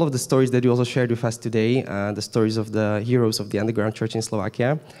 So all of the stories that you also shared with us today, the stories of the heroes of the underground church in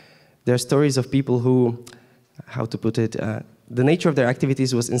Slovakia, they're stories of people who, how to put it, the nature of their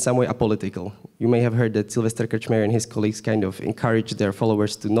activities was in some way apolitical. You may have heard that Sylvester Krčméry and his colleagues kind of encouraged their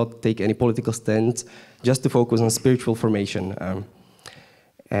followers to not take any political stands, just to focus on spiritual formation.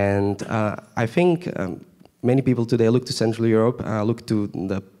 And I think many people today look to Central Europe, look to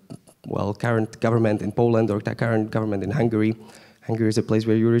the current government in Poland or the current government in Hungary. Hungary is a place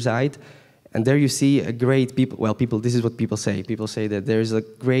where you reside. And there you see a great this is what people say. People say that there's a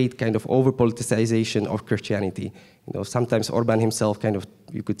great kind of over-politicization of Christianity. You know, sometimes Orban himself kind of,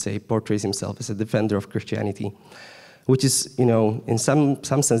 you could say, portrays himself as a defender of Christianity, which is, you know, in some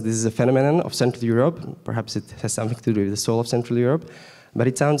sense, this is a phenomenon of Central Europe. Perhaps it has something to do with the soul of Central Europe. But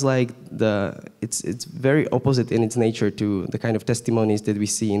it sounds like it's very opposite in its nature to the kind of testimonies that we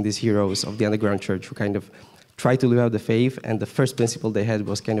see in these heroes of the underground church who kind of try to live out the faith, and the first principle they had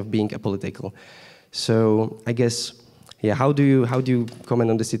was kind of being apolitical. So I guess, yeah, how do you comment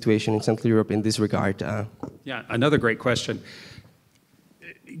on the situation in Central Europe in this regard? Yeah, another great question.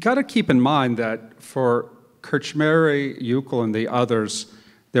 You got to keep in mind that for Krčméry, Jukl, and the others,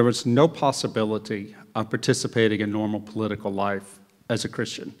 there was no possibility of participating in normal political life as a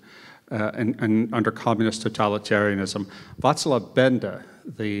Christian and under communist totalitarianism. Václav Benda,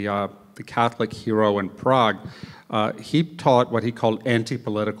 the Catholic hero in Prague, he taught what he called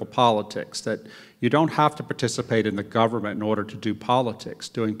anti-political politics, that you don't have to participate in the government in order to do politics.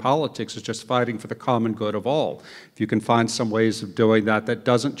 Doing politics is just fighting for the common good of all. If you can find some ways of doing that that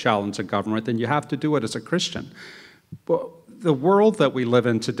doesn't challenge the government, then you have to do it as a Christian. But the world that we live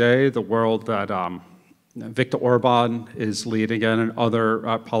in today, the world that Viktor Orban is leading in and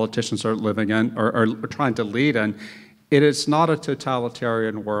other politicians are living in, or are trying to lead in, it is not a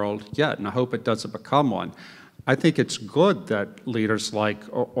totalitarian world yet, and I hope it doesn't become one. I think it's good that leaders like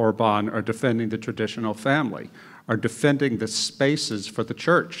Orban are defending the traditional family, are defending the spaces for the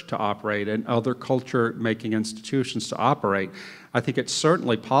church to operate and other culture-making institutions to operate. I think it's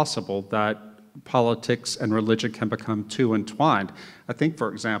certainly possible that politics and religion can become too entwined. I think,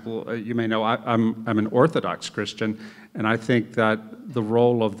 for example, you may know I'm an Orthodox Christian, and I think that the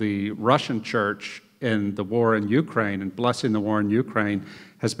role of the Russian church in the war in Ukraine and blessing the war in Ukraine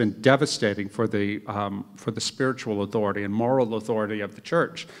has been devastating for the spiritual authority and moral authority of the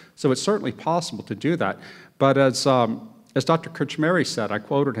church. So it's certainly possible to do that. But as Dr. Krčméry said, I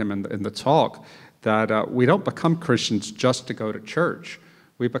quoted him in the talk, that we don't become Christians just to go to church.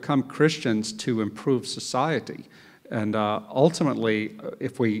 We become Christians to improve society. And ultimately,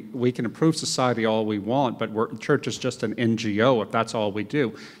 if we can improve society all we want, but church is just an NGO if that's all we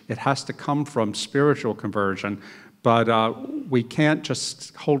do, it has to come from spiritual conversion. But we can't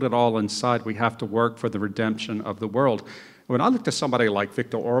just hold it all inside. We have to work for the redemption of the world. When I look to somebody like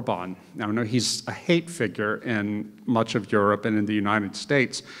Viktor Orban, I know he's a hate figure in much of Europe and in the United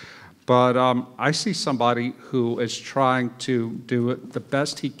States, but I see somebody who is trying to do the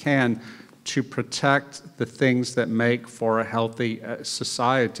best he can to protect the things that make for a healthy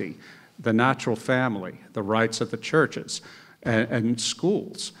society, the natural family, the rights of the churches and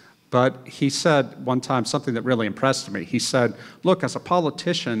schools. But he said one time something that really impressed me. He said, look, as a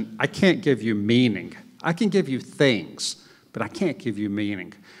politician, I can't give you meaning. I can give you things, but I can't give you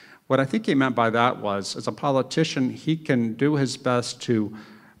meaning. What I think he meant by that was, as a politician, he can do his best to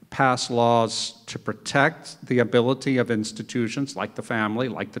pass laws to protect the ability of institutions like the family,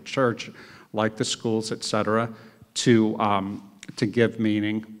 like the church, like the schools, etc., to give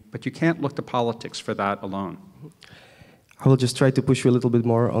meaning. But you can't look to politics for that alone. I will just try to push you a little bit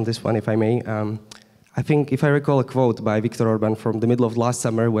more on this one, if I may. I think, if I recall a quote by Viktor Orban from the middle of last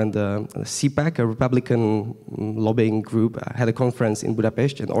summer when the CPAC, a Republican lobbying group, had a conference in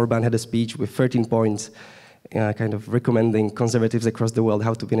Budapest, and Orban had a speech with 13 points kind of recommending conservatives across the world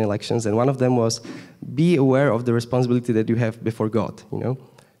how to win elections. And one of them was, be aware of the responsibility that you have before God, you know?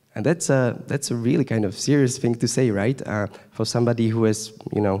 And that's a really kind of serious thing to say, right? For somebody who is,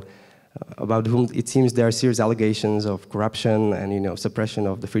 you know, about whom it seems there are serious allegations of corruption and, you know, suppression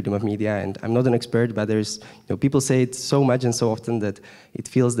of the freedom of media. And I'm not an expert, but there's, you know, people say it so much and so often that it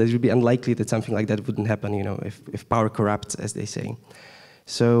feels that it would be unlikely that something like that wouldn't happen, you know, if power corrupts, as they say.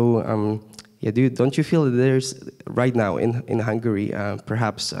 So, yeah, don't you feel that there's, right now in Hungary,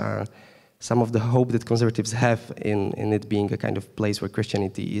 perhaps some of the hope that conservatives have in it being a kind of place where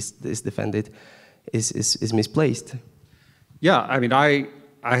Christianity is defended is misplaced? Yeah, I mean, I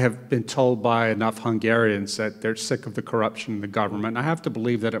have been told by enough Hungarians that they're sick of the corruption in the government. I have to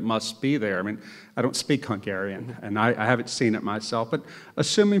believe that it must be there. I mean, I don't speak Hungarian, and I haven't seen it myself, but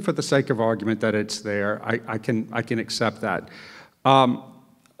assuming for the sake of argument that it's there, I can accept that.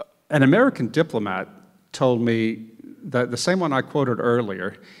 An American diplomat told me that, the same one I quoted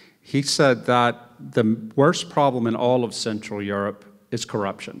earlier, he said that the worst problem in all of Central Europe is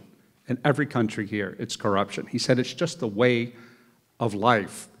corruption. In every country here, it's corruption. He said it's just the way of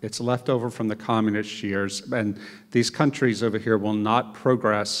life. It's left over from the communist years, and these countries over here will not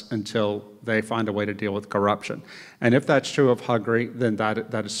progress until they find a way to deal with corruption. And if that's true of Hungary, then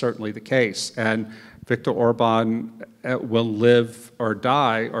that is certainly the case. And Viktor Orban will live or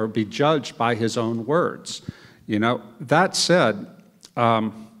die or be judged by his own words. You know, that said,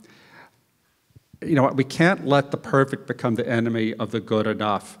 you know what, we can't let the perfect become the enemy of the good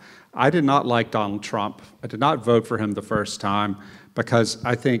enough. I did not like Donald Trump. I did not vote for him the first time because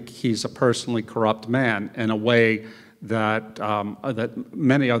I think he's a personally corrupt man in a way that, that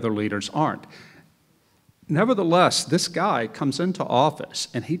many other leaders aren't. Nevertheless, this guy comes into office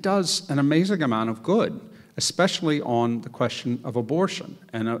and he does an amazing amount of good, especially on the question of abortion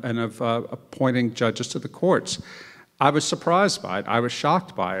and of appointing judges to the courts. I was surprised by it. I was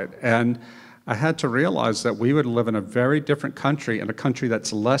shocked by it. And I had to realize that we would live in a very different country, in a country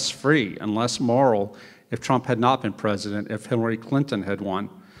that's less free and less moral if Trump had not been president, if Hillary Clinton had won.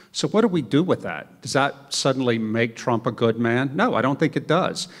 So what do we do with that? Does that suddenly make Trump a good man? No, I don't think it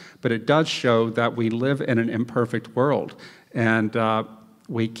does. But it does show that we live in an imperfect world. And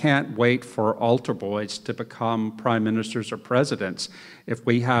we can't wait for altar boys to become prime ministers or presidents if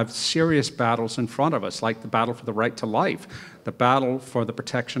we have serious battles in front of us, like the battle for the right to life, the battle for the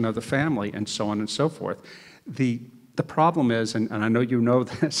protection of the family, and so on and so forth. The problem is, and I know you know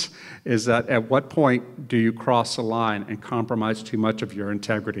this, is that at what point do you cross the line and compromise too much of your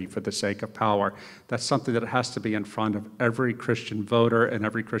integrity for the sake of power? That's something that has to be in front of every Christian voter and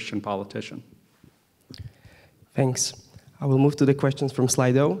every Christian politician. Thanks. I will move to the questions from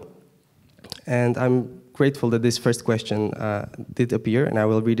Slido. And I'm grateful that this first question did appear, and I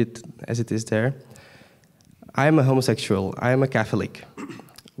will read it as it is there. I am a homosexual. I am a Catholic.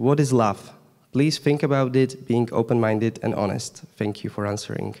 What is love? Please think about it, being open-minded and honest. Thank you for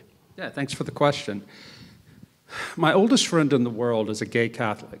answering. Yeah, thanks for the question. My oldest friend in the world is a gay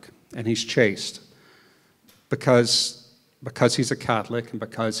Catholic, and he's chaste because he's a Catholic and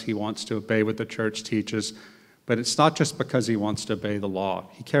because he wants to obey what the church teaches. But it's not just because he wants to obey the law.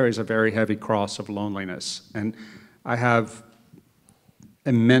 He carries a very heavy cross of loneliness. And I have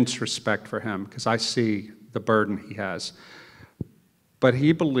immense respect for him because I see the burden he has. But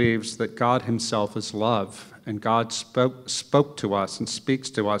he believes that God himself is love, and God spoke to us and speaks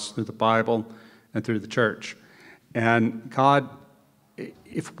to us through the Bible and through the church. And God,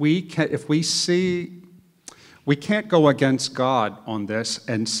 if we see, we can't go against God on this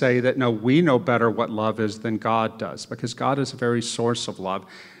and say that, no, we know better what love is than God does, because God is the very source of love.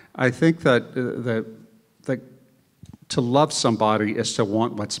 I think that to love somebody is to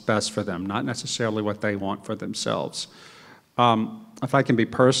want what's best for them, not necessarily what they want for themselves. If I can be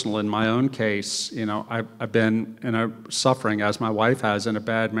personal in my own case, you know, I've been suffering, as my wife has, in a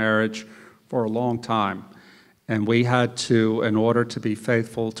bad marriage for a long time. And we had to, in order to be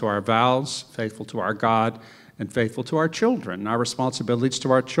faithful to our vows, faithful to our God, and faithful to our children, and our responsibilities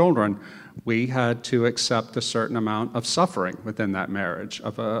to our children, we had to accept a certain amount of suffering within that marriage,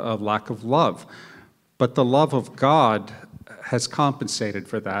 of lack of love. But the love of God has compensated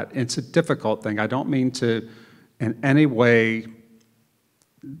for that. It's a difficult thing. I don't mean to in any way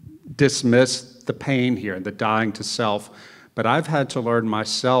dismiss the pain here, the dying to self, but I've had to learn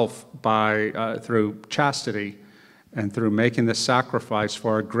myself through chastity and through making the sacrifice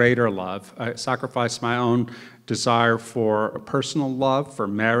for a greater love. I sacrificed my own desire for personal love, for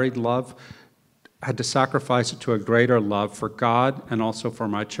married love. I had to sacrifice it to a greater love for God and also for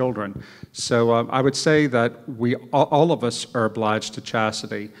my children. So I would say that all of us are obliged to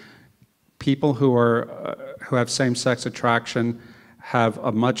chastity. People who have same-sex attraction have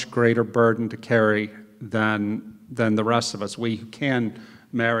a much greater burden to carry than the rest of us. We can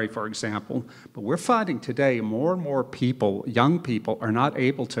marry, for example, but we're finding today more and more people, young people, are not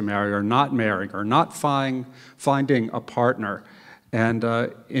able to marry, or not marrying, or not finding a partner. And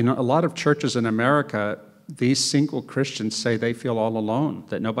in a lot of churches in America, these single Christians say they feel all alone,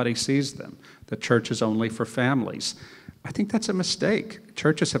 that nobody sees them, that church is only for families. I think that's a mistake.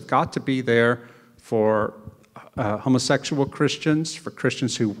 Churches have got to be there for homosexual Christians, for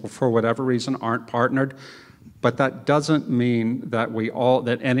Christians who, for whatever reason, aren't partnered. But that doesn't mean that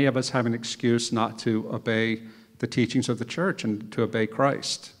that any of us have an excuse not to obey the teachings of the church and to obey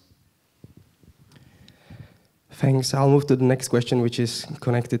Christ. Thanks. I'll move to the next question, which is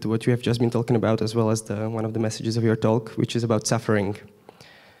connected to what you have just been talking about, as well as one of the messages of your talk, which is about suffering.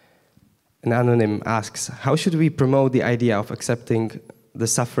 An anonym asks, how should we promote the idea of accepting the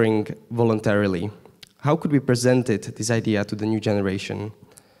suffering voluntarily? How could we present this idea to the new generation?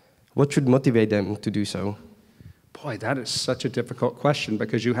 What should motivate them to do so? Boy, that is such a difficult question,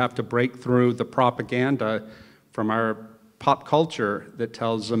 because you have to break through the propaganda from our pop culture that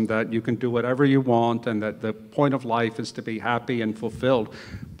tells them that you can do whatever you want and that the point of life is to be happy and fulfilled.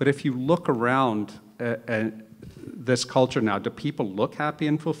 But if you look around at this culture now, do people look happy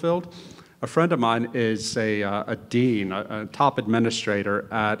and fulfilled? A friend of mine is a dean, a top administrator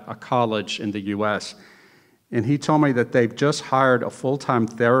at a college in the US. And he told me that they've just hired a full-time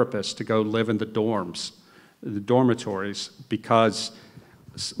therapist to go live in the dorms, the dormitories, because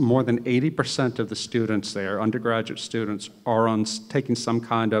more than 80% of the students there, undergraduate students, are taking some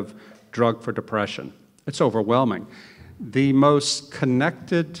kind of drug for depression. It's overwhelming. The most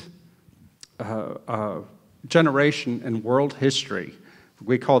connected generation in world history,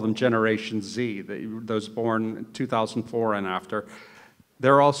 we call them Generation Z, those born in 2004 and after,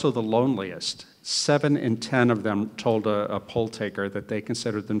 they're also the loneliest. 7 in 10 of them told a poll taker that they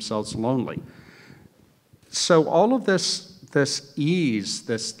considered themselves lonely. So all of this ease,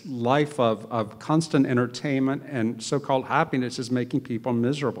 this life of constant entertainment and so-called happiness is making people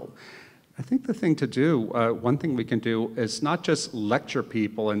miserable. I think the thing to do, one thing we can do is not just lecture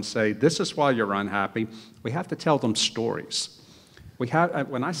people and say, this is why you're unhappy. We have to tell them stories.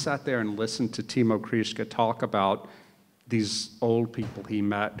 When I sat there and listened to Timo Kriška talk about these old people he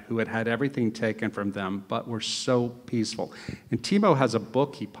met who had had everything taken from them but were so peaceful. And Timo has a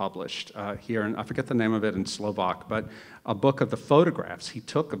book he published here, and I forget the name of it in Slovak, but a book of the photographs he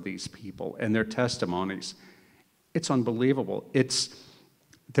took of these people and their testimonies. It's unbelievable.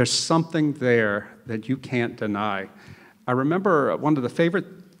 There's something there that you can't deny. I remember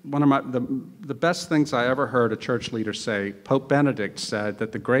the best things I ever heard a church leader say, Pope Benedict said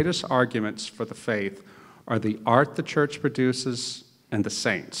that the greatest arguments for the faith are the art the church produces and the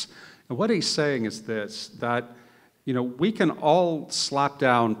saints. And what he's saying is this, that we can all slap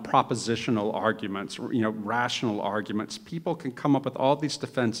down propositional arguments, rational arguments. People can come up with all these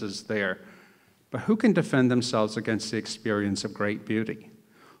defenses there, but who can defend themselves against the experience of great beauty?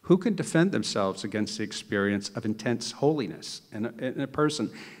 Who can defend themselves against the experience of intense holiness in a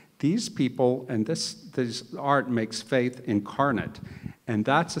person? These people and this art makes faith incarnate, and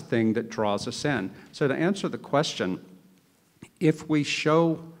that's the thing that draws us in. So to answer the question, if we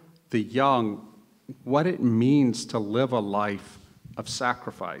show the young what it means to live a life of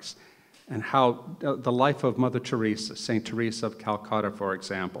sacrifice, and how the life of Mother Teresa, St. Teresa of Calcutta, for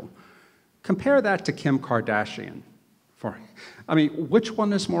example, compare that to Kim Kardashian. Which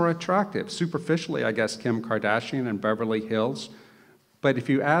one is more attractive? Superficially, I guess Kim Kardashian and Beverly Hills. But if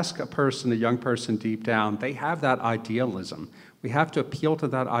you ask a young person deep down, they have that idealism. We have to appeal to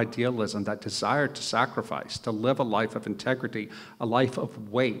that idealism, that desire to sacrifice, to live a life of integrity, a life of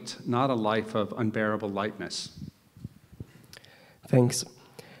weight, not a life of unbearable lightness. Thanks.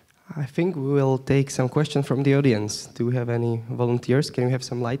 I think we will take some questions from the audience. Do we have any volunteers? Can we have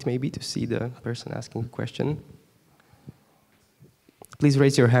some light maybe to see the person asking a question? Please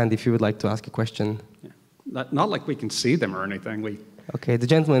raise your hand if you would like to ask a question. Yeah. Not like we can see them or anything. Okay, the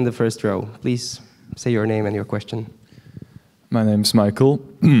gentleman in the first row. Please say your name and your question. My name's Michael.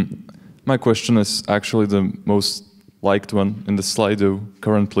 My question is actually the most liked one in the Slido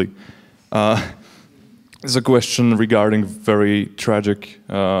currently. It's a question regarding very tragic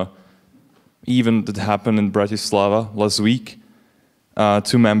event that happened in Bratislava last week.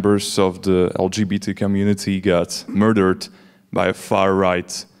 2 members of the LGBT community got murdered by a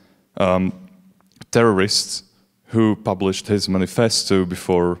far-right terrorist who published his manifesto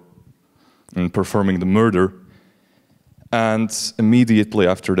before performing the murder. And immediately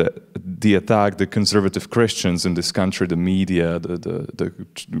after the attack, the conservative Christians in this country, the media, the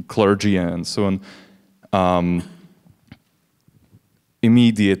clergy and so on,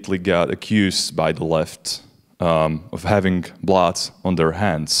 immediately got accused by the left of having blood on their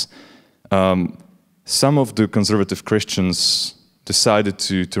hands. Some of the conservative Christians decided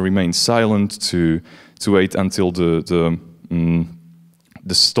to remain silent, to wait until the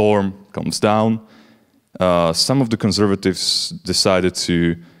storm comes down. Some of the conservatives decided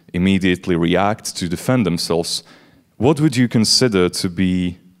to immediately react, to defend themselves. What would you consider to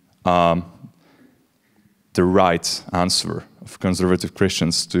be the right answer of conservative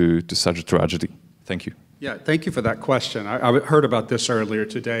Christians to such a tragedy? Thank you. Yeah, thank you for that question. I heard about this earlier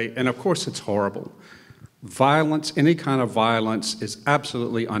today, and of course it's horrible. Violence, any kind of violence, is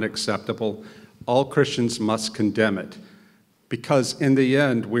absolutely unacceptable. All Christians must condemn it, because in the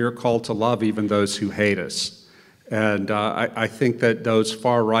end, we are called to love even those who hate us. And I think that those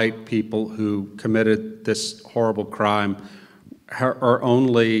far-right people who committed this horrible crime are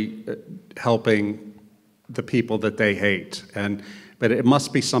only helping the people that they hate. But it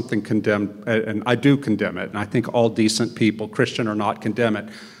must be something condemned, and I do condemn it, and I think all decent people, Christian or not, condemn it.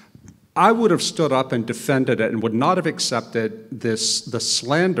 I would have stood up and defended it and would not have accepted the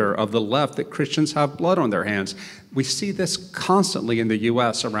slander of the left that Christians have blood on their hands. We see this constantly in the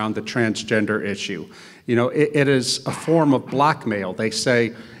U.S. around the transgender issue. It is a form of blackmail. They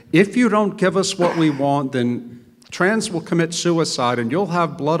say, if you don't give us what we want, then trans will commit suicide and you'll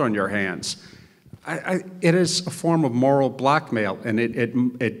have blood on your hands. It is a form of moral blackmail,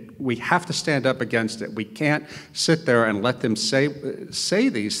 and we have to stand up against it. We can't sit there and let them say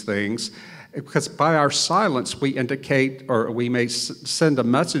these things, because by our silence we indicate, or we may send a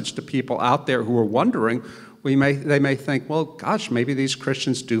message to people out there who are wondering. They may think, well, gosh, maybe these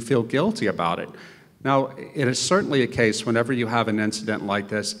Christians do feel guilty about it. Now, it is certainly a case whenever you have an incident like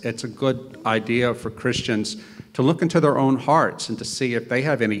this, it's a good idea for Christians to look into their own hearts and to see if they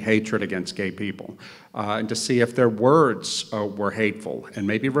have any hatred against gay people, and to see if their words were hateful, and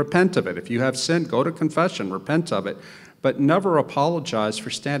maybe repent of it. If you have sinned, go to confession, repent of it, but never apologize for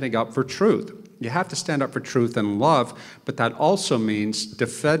standing up for truth. You have to stand up for truth and love, but that also means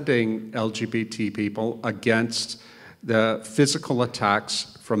defending LGBT people against the physical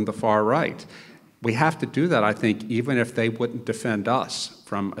attacks from the far right. We have to do that, I think, even if they wouldn't defend us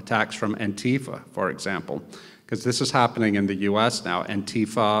from attacks from Antifa, for example, because this is happening in the US now.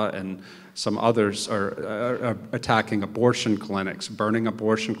 Antifa and some others are attacking abortion clinics, burning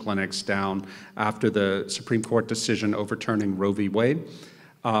abortion clinics down after the Supreme Court decision overturning Roe v. Wade.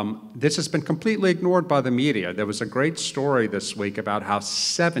 This has been completely ignored by the media. There was a great story this week about how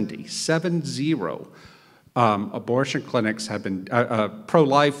 70 abortion clinics have been,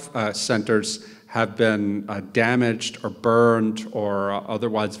 pro-life centers have been damaged or burned or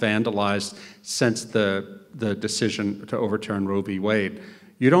otherwise vandalized since the decision to overturn Roe v. Wade.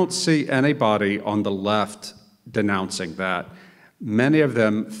 You don't see anybody on the left denouncing that. Many of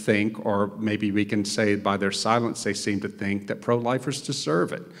them think, or maybe we can say by their silence, they seem to think that pro-lifers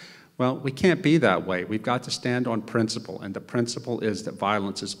deserve it. Well, we can't be that way. We've got to stand on principle, and the principle is that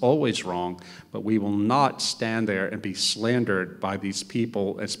violence is always wrong, but we will not stand there and be slandered by these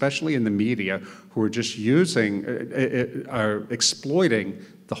people, especially in the media, who are just are exploiting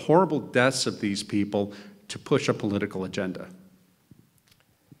the horrible deaths of these people to push a political agenda.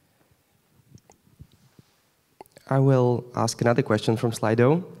 I will ask another question from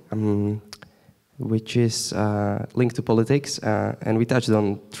Slido, which is linked to politics, and we touched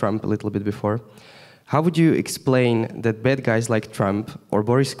on Trump a little bit before. How would you explain that bad guys like Trump or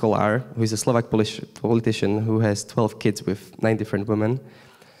Boris Kolar, who is a Slovak politician who has 12 kids with 9 different women,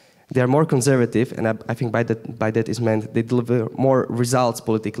 they are more conservative, and I think by that is meant they deliver more results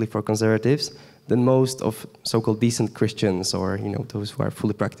politically for conservatives than most of so-called decent Christians, or those who are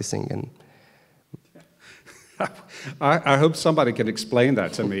fully practicing. And I hope somebody can explain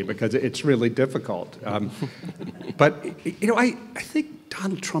that to me, because it's really difficult. But I think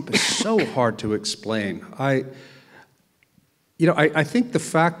Donald Trump is so hard to explain. I think the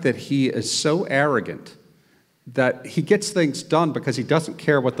fact that he is so arrogant that he gets things done because he doesn't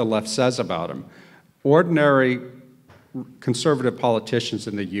care what the left says about him. Ordinary conservative politicians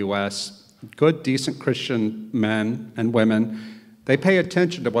in the U.S., good, decent Christian men and women, they pay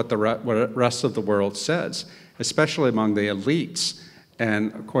attention to what the rest of the world says, especially among the elites.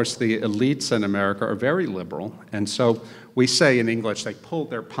 And of course, the elites in America are very liberal. And so we say in English, they pull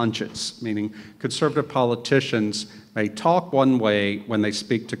their punches, meaning conservative politicians may talk one way when they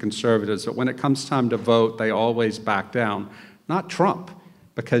speak to conservatives, but when it comes time to vote, they always back down. Not Trump,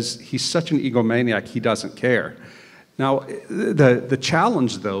 because he's such an egomaniac, he doesn't care. Now, the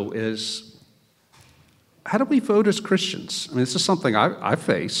challenge, though, is how do we vote as Christians? I mean, this is something I've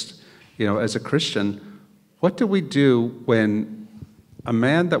faced, as a Christian. What do we do when a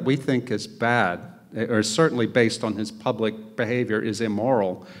man that we think is bad, or certainly based on his public behavior is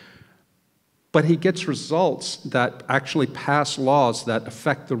immoral, but he gets results that actually pass laws that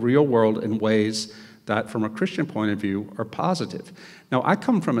affect the real world in ways that, from a Christian point of view, are positive? Now, I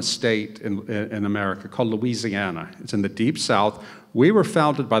come from a state in America called Louisiana. It's in the Deep South. We were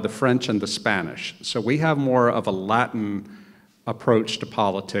founded by the French and the Spanish, so we have more of a Latin approach to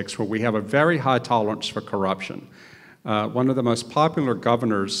politics, where we have a very high tolerance for corruption. One of the most popular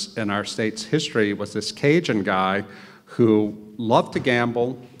governors in our state's history was this Cajun guy who loved to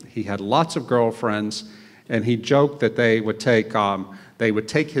gamble. He had lots of girlfriends, and he joked that they would take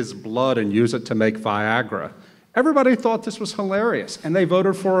his blood and use it to make Viagra. Everybody thought this was hilarious, and they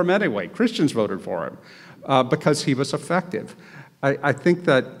voted for him anyway. Christians voted for him because he was effective. I think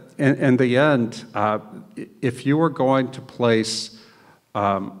that in the end, if you are going to place,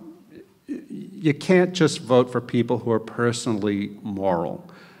 you can't just vote for people who are personally moral,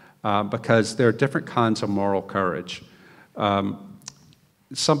 because there are different kinds of moral courage.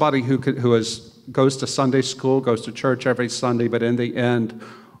 Somebody who goes to Sunday school, goes to church every Sunday, but in the end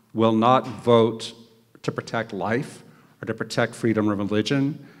will not vote to protect life or to protect freedom of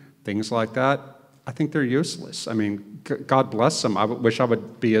religion, things like that. I think they're useless. I mean, God bless them. I wish I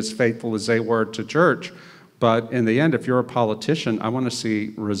would be as faithful as they were to church. But in the end, if you're a politician, I want to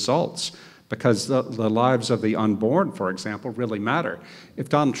see results, because the lives of the unborn, for example, really matter. If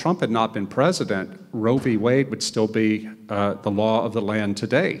Donald Trump had not been president, Roe v. Wade would still be the law of the land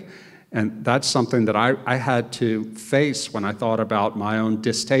today. And that's something that I had to face when I thought about my own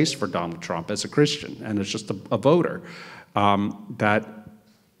distaste for Donald Trump as a Christian and as just a voter, that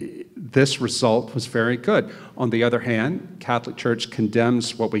this result was very good. On the other hand, Catholic Church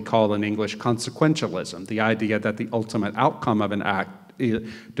condemns what we call in English consequentialism, the idea that the ultimate outcome of an act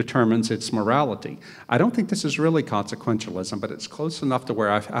determines its morality. I don't think this is really consequentialism, but it's close enough to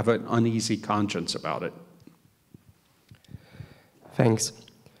where I have an uneasy conscience about it. Thanks.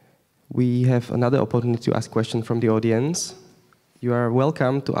 We have another opportunity to ask questions from the audience. You are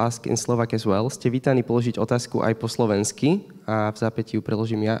welcome to ask in Slovak as well. Ste vítaní položiť otázku aj po slovensky a v zápätí ju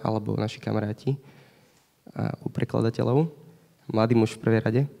preložím ja alebo naši kamaráti u prekladateľov. Mladý muž v prvej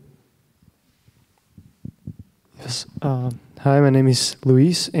rade. Yes. Hi, my name is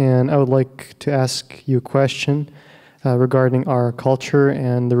Luis, and I would like to ask you a question regarding our culture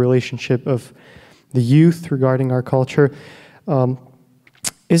and the relationship of the youth regarding our culture.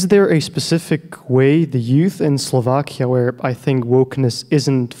 Is there a specific way the youth in Slovakia, where I think wokeness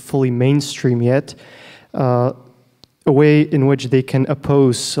isn't fully mainstream yet, a way in which they can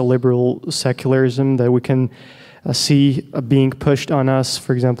oppose liberal secularism that we can see being pushed on us,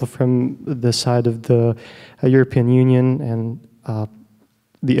 for example, from the side of the European Union and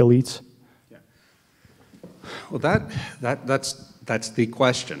the elites? Yeah. Well, that's the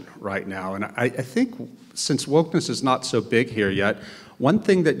question right now. And I think since wokeness is not so big here yet, one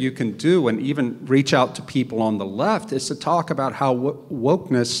thing that you can do and even reach out to people on the left is to talk about how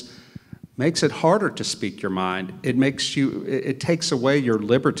wokeness makes it harder to speak your mind. It takes away your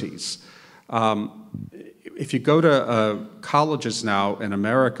liberties. If you go to colleges now in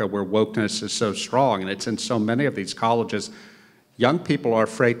America where wokeness is so strong, and it's in so many of these colleges, young people are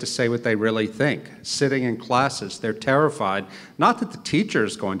afraid to say what they really think. Sitting in classes, they're terrified, not that the teacher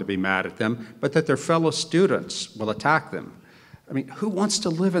is going to be mad at them, but that their fellow students will attack them. I mean, who wants to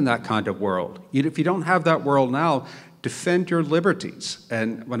live in that kind of world? If you don't have that world now, defend your liberties.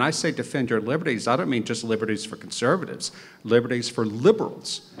 And when I say defend your liberties, I don't mean just liberties for conservatives, liberties for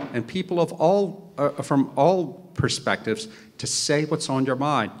liberals and people of from all perspectives to say what's on your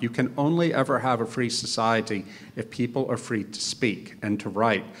mind. You can only ever have a free society if people are free to speak and to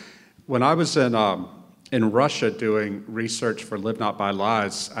write. When I was in Russia doing research for Live Not by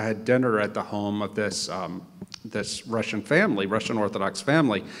Lies, I had dinner at the home of this Russian family, Russian Orthodox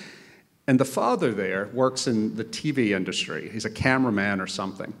family. And the father there works in the TV industry. He's a cameraman or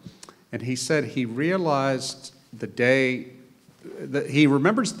something. And he said he realized the day, that he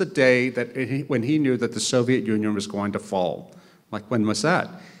remembers the day when he knew that the Soviet Union was going to fall. Like, when was that?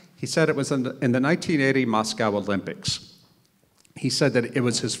 He said it was in the 1980 Moscow Olympics. He said that it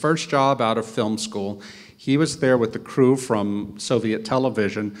was his first job out of film school. He was there with the crew from Soviet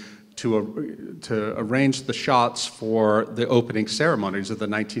television to arrange the shots for the opening ceremonies of the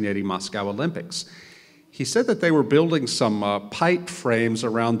 1980 Moscow Olympics. He said that they were building some pipe frames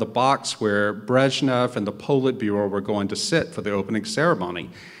around the box where Brezhnev and the Politburo were going to sit for the opening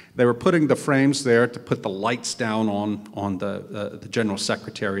ceremony. They were putting the frames there to put the lights down on the General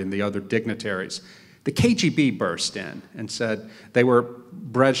Secretary and the other dignitaries. The KGB burst in and said they were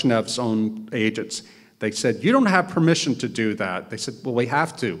Brezhnev's own agents. They said, "You don't have permission to do that." They said, "Well, we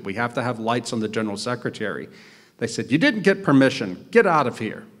have to. We have to have lights on the General Secretary." They said, "You didn't get permission. Get out of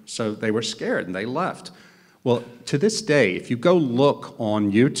here." So they were scared and they left. Well, to this day, if you go look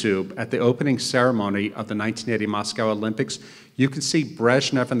on YouTube at the opening ceremony of the 1980 Moscow Olympics, you can see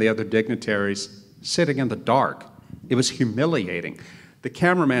Brezhnev and the other dignitaries sitting in the dark. It was humiliating. The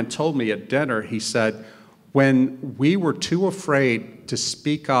cameraman told me at dinner, he said, when we were too afraid to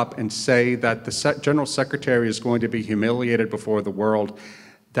speak up and say that the General Secretary is going to be humiliated before the world,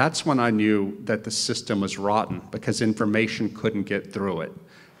 that's when I knew that the system was rotten, because information couldn't get through it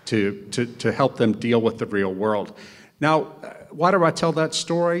to help them deal with the real world. Now, why do I tell that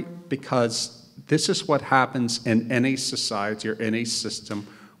story? Because this is what happens in any society or any system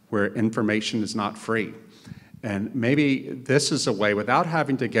where information is not free. And maybe this is a way, without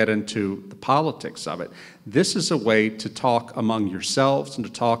having to get into the politics of it, this is a way to talk among yourselves and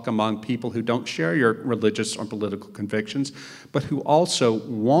to talk among people who don't share your religious or political convictions, but who also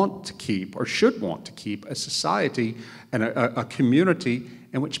want to keep, or should want to keep, a society and a community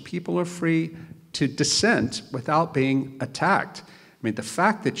in which people are free to dissent without being attacked. I mean, the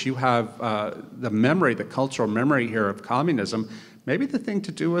fact that you have the cultural memory here of communism, maybe the thing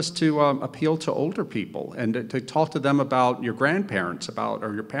to do is to appeal to older people and to talk to them about your grandparents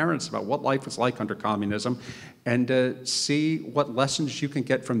or your parents about what life was like under communism, and to see what lessons you can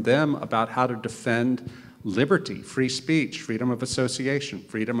get from them about how to defend liberty, free speech, freedom of association,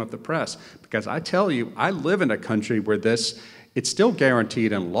 freedom of the press. Because I tell you, I live in a country where it's still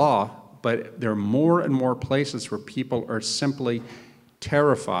guaranteed in law, but there are more and more places where people are simply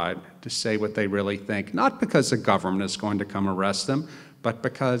terrified to say what they really think, not because the government is going to come arrest them, but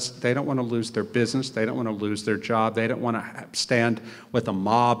because they don't want to lose their business, they don't want to lose their job, they don't want to stand with a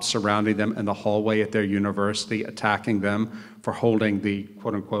mob surrounding them in the hallway at their university, attacking them for holding the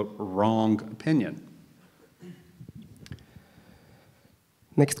quote-unquote wrong opinion.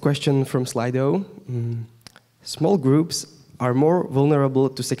 Next question from Slido. Small groups are more vulnerable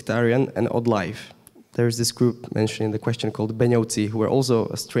to sectarian and odd life. There's this group mentioned in the question called Beňovci, who were also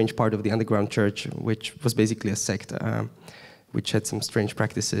a strange part of the underground church, which was basically a sect, which had some strange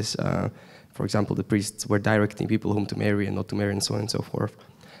practices. For example, the priests were directing people whom to marry and not to marry, and so on and so forth.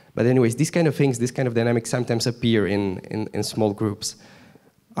 But anyways, these kind of things, this kind of dynamics sometimes appear in small groups.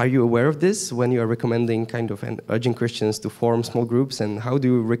 Are you aware of this when you are recommending and urging Christians to form small groups? And how do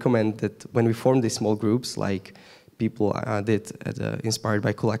you recommend that when we form these small groups, like people did, inspired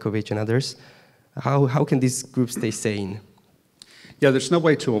by Kolakovič and others, how can these groups stay sane? Yeah, there's no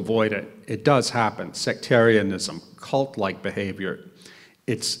way to avoid it. It does happen. Sectarianism, cult-like behavior.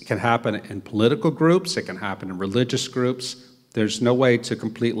 It can happen in political groups. It can happen in religious groups. There's no way to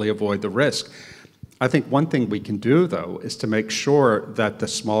completely avoid the risk. I think one thing we can do, though, is to make sure that the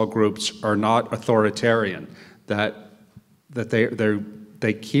small groups are not authoritarian, that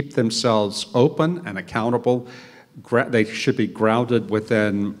they keep themselves open and accountable. They should be grounded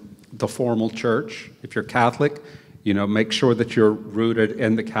within the formal church. If you're Catholic, make sure that you're rooted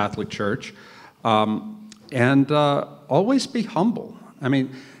in the Catholic Church, and always be humble. I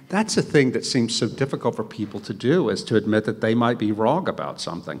mean, that's a thing that seems so difficult for people to do, is to admit that they might be wrong about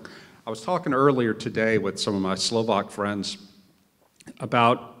something. I was talking earlier today with some of my Slovak friends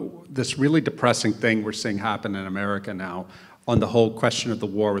about this really depressing thing we're seeing happen in America now on the whole question of the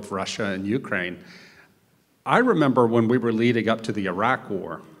war with Russia and Ukraine. I remember when we were leading up to the Iraq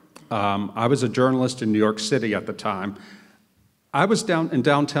War, I was a journalist in New York City at the time. I was in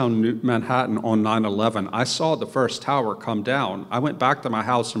downtown Manhattan on 9/11. I saw the first tower come down. I went back to my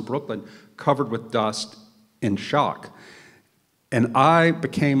house in Brooklyn, covered with dust, in shock. And I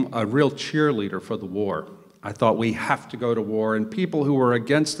became a real cheerleader for the war. I thought we have to go to war, and people who were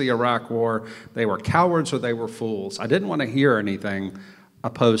against the Iraq War, they were cowards or they were fools. I didn't want to hear anything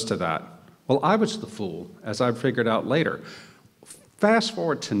opposed to that. Well, I was the fool, as I figured out later. Fast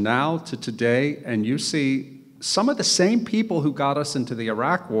forward to now, to today, and you see some of the same people who got us into the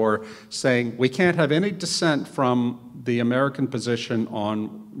Iraq War saying we can't have any dissent from the American position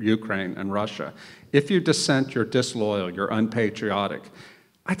on Ukraine and Russia. If you dissent, you're disloyal, you're unpatriotic.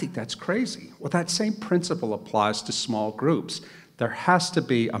 I think that's crazy. Well, that same principle applies to small groups. There has to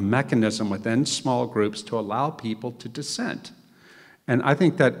be a mechanism within small groups to allow people to dissent. And I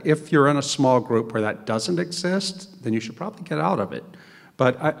think that if you're in a small group where that doesn't exist, then you should probably get out of it.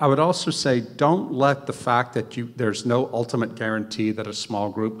 But I would also say, don't let the fact that there's no ultimate guarantee that a small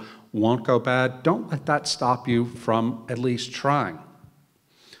group won't go bad, don't let that stop you from at least trying.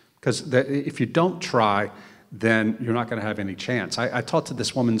 Because if you don't try, then you're not going to have any chance. I talked to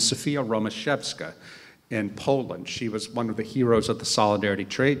this woman, Sofia Romaszewska, in Poland. She was one of the heroes of the Solidarity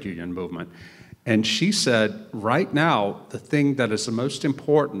trade union movement. And she said, right now, the thing that is the most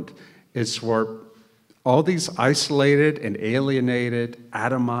important is for all these isolated and alienated,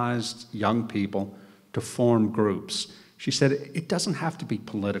 atomized young people to form groups. She said, it doesn't have to be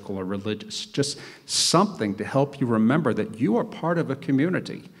political or religious, just something to help you remember that you are part of a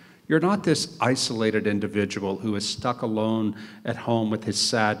community. You're not this isolated individual who is stuck alone at home with his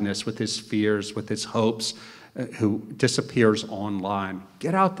sadness, with his fears, with his hopes, who disappears online.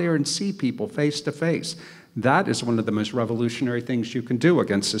 Get out there and see people face to face. That is one of the most revolutionary things you can do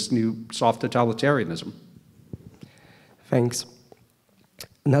against this new soft totalitarianism. Thanks.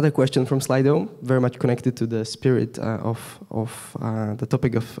 Another question from Slido, very much connected to the spirit of the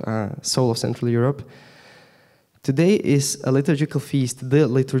topic of Soul of Central Europe. Today is a liturgical feast, the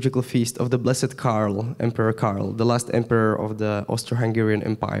liturgical feast of the Blessed Karl, Emperor Karl, the last emperor of the Austro-Hungarian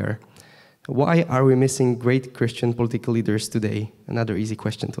Empire. Why are we missing great Christian political leaders today? Another easy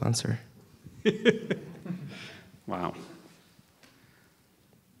question to answer. Wow.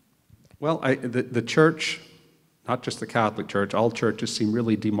 Well, the church, not just the Catholic Church, all churches seem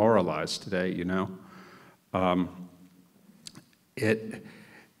really demoralized today, you know.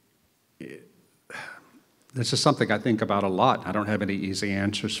 this is something I think about a lot. I don't have any easy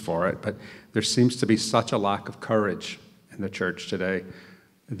answers for it, but there seems to be such a lack of courage in the church today.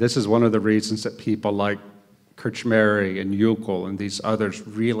 This is one of the reasons that people like Krčméry and Jukl and these others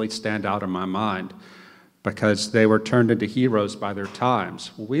really stand out in my mind, because they were turned into heroes by their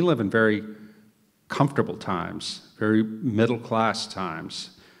times. Well, we live in very comfortable times, very middle-class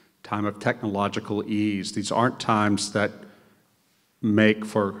times, time of technological ease. These aren't times that make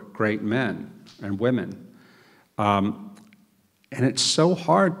for great men and women. And it's so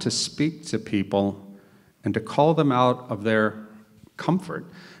hard to speak to people and to call them out of their comfort.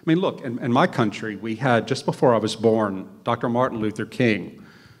 I mean, look, in my country, we had, just before I was born, Dr. Martin Luther King,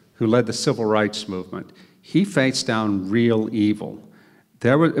 who led the civil rights movement. He faced down real evil.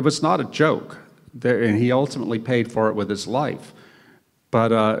 It was not a joke, and he ultimately paid for it with his life.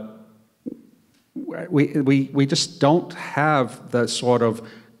 But we just don't have the sort of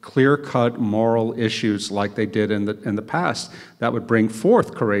clear-cut moral issues like they did in the past that would bring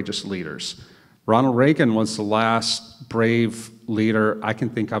forth courageous leaders. Ronald Reagan was the last brave leader I can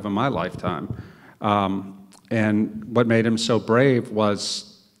think of in my lifetime. And what made him so brave was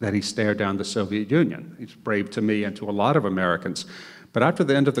that he stared down the Soviet Union. He's brave to me and to a lot of Americans. But after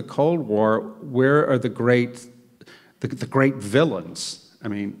the end of the Cold War, where are the great villains? I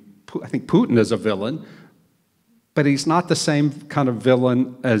mean, I think Putin is a villain, but he's not the same kind of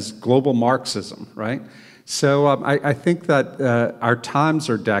villain as global Marxism, right? So I think that our times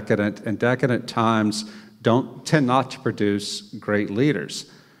are decadent, and decadent times tend not to produce great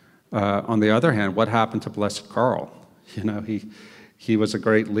leaders. On the other hand, what happened to Blessed Karl? You know, he was a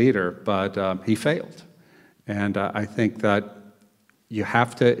great leader, but he failed. And I think that you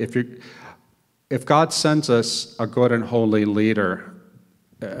have to, if God sends us a good and holy leader,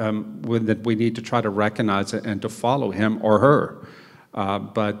 we need to try to recognize it and to follow him or her.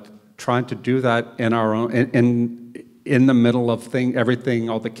 But trying to do that in our own, in the middle of everything,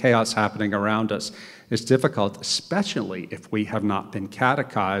 all the chaos happening around us, is difficult, especially if we have not been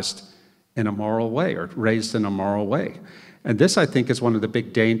catechized in a moral way or raised in a moral way. And this, I think, is one of the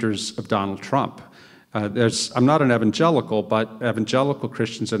big dangers of Donald Trump. I'm not an evangelical, but evangelical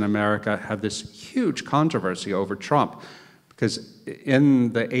Christians in America have this huge controversy over Trump, because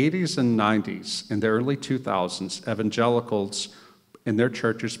in the 80s and 90s, in the early 2000s, evangelicals in their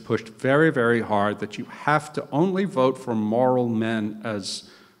churches pushed very, very hard that you have to only vote for moral men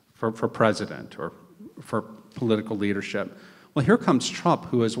for president or for political leadership. Well, here comes Trump,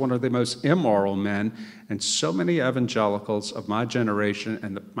 who is one of the most immoral men, and so many evangelicals of my generation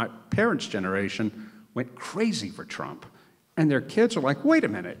and my parents' generation went crazy for Trump. And their kids are like, wait a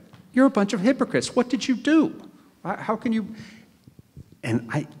minute, you're a bunch of hypocrites. What did you do? How can you? And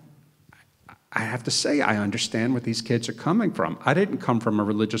I have to say, I understand where these kids are coming from. I didn't come from a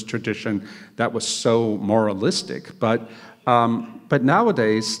religious tradition that was so moralistic, but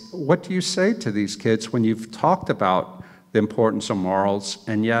nowadays, what do you say to these kids when you've talked about the importance of morals,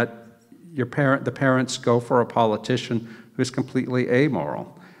 and yet the parents go for a politician who's completely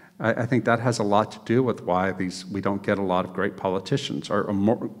amoral? I think that has a lot to do with why we don't get a lot of great politicians or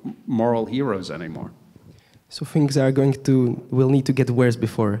moral heroes anymore. So things will need to get worse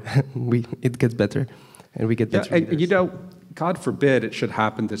before it gets better, and we get better. Yeah, and, you know, God forbid it should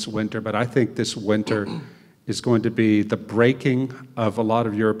happen this winter, but I think this winter is going to be the breaking of a lot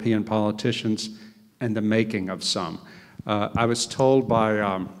of European politicians and the making of some. I was told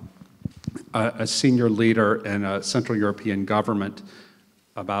by a senior leader in a Central European government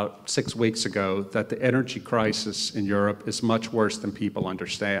about 6 weeks ago that the energy crisis in Europe is much worse than people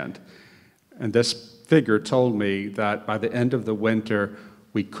understand. And this figure told me that by the end of the winter,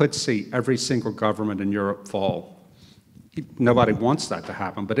 we could see every single government in Europe fall. Nobody wants that to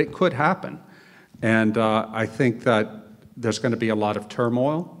happen, but it could happen. And I think that there's going to be a lot of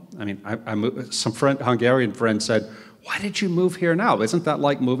turmoil. I mean, some Hungarian friend said, why did you move here now? Isn't that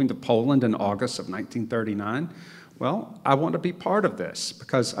like moving to Poland in August of 1939? Well, I want to be part of this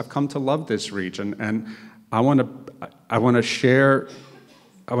because I've come to love this region, and I want to share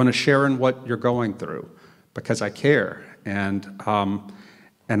in what you're going through because I care, and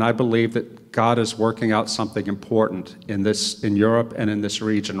I believe that God is working out something important in Europe and in this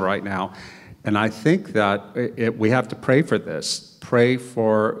region right now, and I think that we have to pray for this. Pray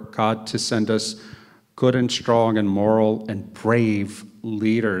for God to send us good and strong and moral and brave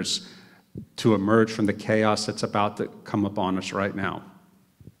leaders to emerge from the chaos that's about to come upon us right now.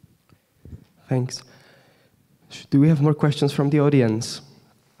 Thanks. Do we have more questions from the audience?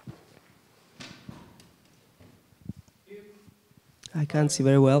 I can't see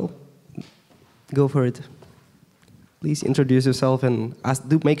very well. Go for it. Please introduce yourself and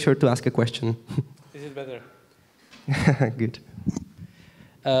do make sure to ask a question. Is it it better? Good.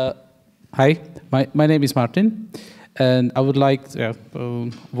 Hi, my name is Martin, and I would like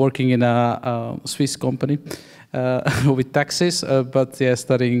working in a Swiss company with taxes, but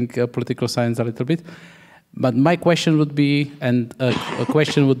studying political science a little bit. But my question would be, and a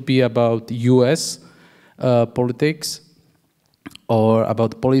question would be about U.S. Politics or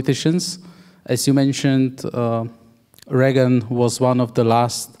about politicians. As you mentioned, Reagan was one of the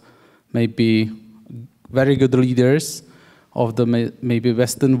last, maybe, very good leaders of the maybe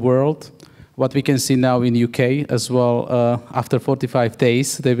Western world. What we can see now in UK as well, after 45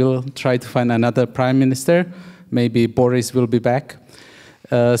 days, they will try to find another prime minister. Maybe Boris will be back.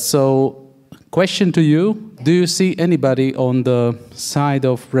 So, question to you, do you see anybody on the side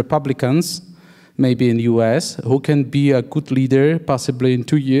of Republicans, maybe in the US, who can be a good leader, possibly in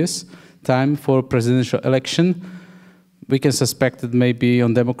 2 years' time for presidential election? We can suspect that maybe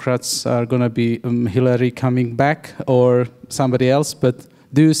on Democrats are going to be Hillary coming back or somebody else, but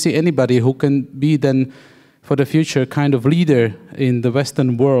do you see anybody who can be then for the future kind of leader in the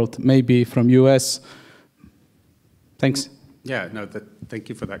Western world, maybe from US? Thanks. Yeah, no, thank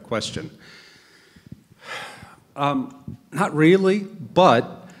you for that question. Not really,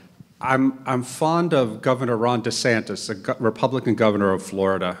 but I'm fond of Governor Ron DeSantis, the Republican governor of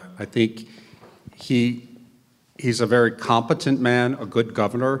Florida. I think he's a very competent man, a good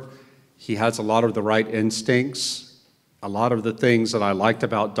governor. He has a lot of the right instincts. A lot of the things that I liked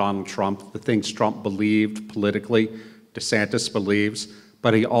about Donald Trump, the things Trump believed politically, DeSantis believes,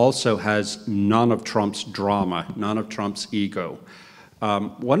 but he also has none of Trump's drama, none of Trump's ego.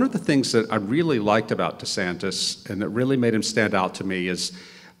 One of the things that I really liked about DeSantis, and that really made him stand out to me, is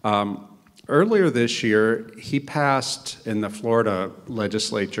earlier this year, he passed in the Florida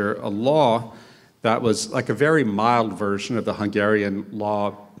legislature a law that was like a very mild version of the Hungarian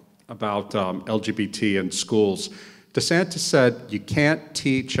law about LGBT in schools. DeSantis said you can't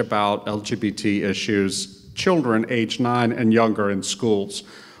teach about LGBT issues children age 9 and younger in schools.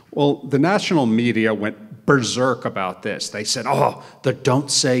 Well, the national media went berserk about this. They said, oh, the don't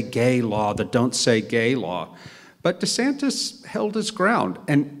say gay law, the don't say gay law. But DeSantis held his ground,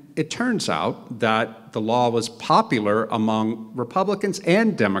 and it turns out that the law was popular among Republicans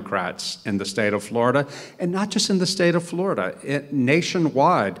and Democrats in the state of Florida, and not just in the state of Florida,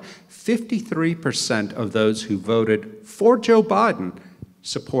 nationwide. 53% of those who voted for Joe Biden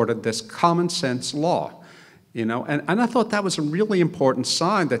supported this common sense law. You know, and I thought that was a really important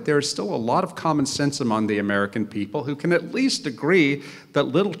sign that there is still a lot of common sense among the American people who can at least agree that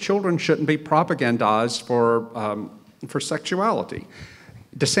little children shouldn't be propagandized for sexuality.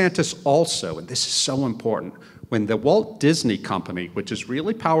 DeSantis also, and this is so important, when the Walt Disney Company, which is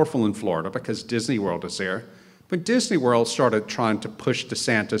really powerful in Florida because Disney World is there, when Disney World started trying to push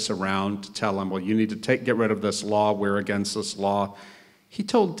DeSantis around to tell him, well, you need to get rid of this law, we're against this law, he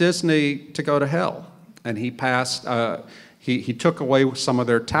told Disney to go to hell. And he passed, he took away some of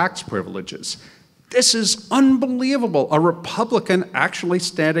their tax privileges. This is unbelievable. A Republican actually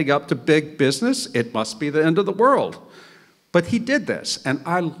standing up to big business, it must be the end of the world. But he did this, and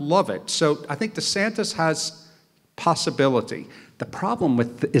I love it. So I think DeSantis has possibility. The problem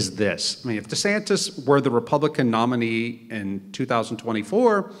is this. I mean, if DeSantis were the Republican nominee in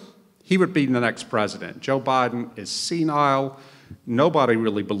 2024, he would be the next president. Joe Biden is senile. Nobody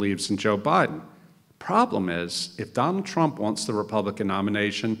really believes in Joe Biden. Problem is, if Donald Trump wants the Republican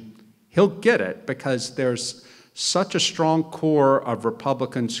nomination, he'll get it because there's such a strong core of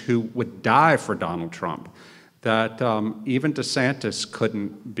Republicans who would die for Donald Trump that even DeSantis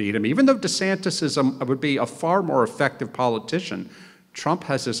couldn't beat him. Even though DeSantis would be a far more effective politician, Trump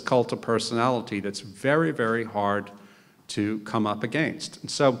has this cult of personality that's very, very hard to come up against.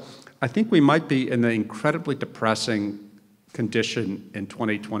 And so I think we might be in the incredibly depressing condition in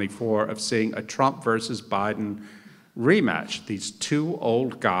 2024 of seeing a Trump versus Biden rematch. These two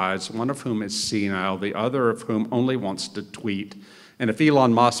old guys, one of whom is senile, the other of whom only wants to tweet. And if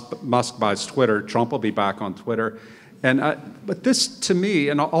Elon Musk buys Twitter, Trump will be back on Twitter. But this, to me,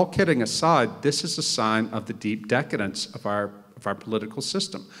 and all kidding aside, this is a sign of the deep decadence of our political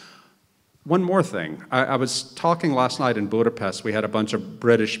system. One more thing. I was talking last night in Budapest. We had a bunch of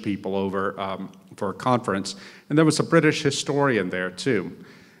British people over for a conference, and there was a British historian there, too.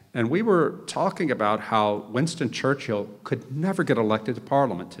 And we were talking about how Winston Churchill could never get elected to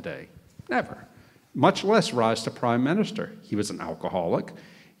Parliament today. Never. Much less rise to prime minister. He was an alcoholic.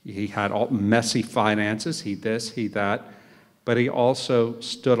 He had all messy finances, he this, he that, but he also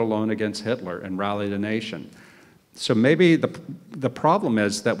stood alone against Hitler and rallied a nation. So maybe the problem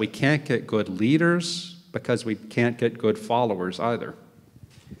is that we can't get good leaders because we can't get good followers either.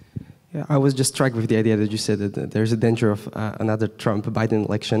 Yeah, I was just struck with the idea that you said that there's a danger of another Trump-Biden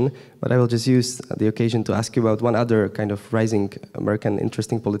election, but I will just use the occasion to ask you about one other kind of rising American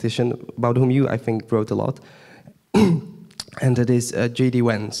interesting politician about whom you, I think, wrote a lot, and that is J.D.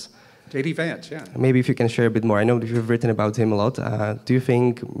 Vance. J.D. Vance, yeah. Maybe if you can share a bit more. I know that you've written about him a lot. Do you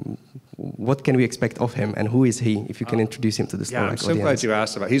think, what can we expect of him, and who is he, if you can introduce him to the Slovak audience? I'm so glad you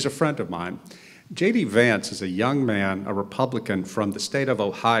asked about it. He's a friend of mine. J.D. Vance is a young man, a Republican from the state of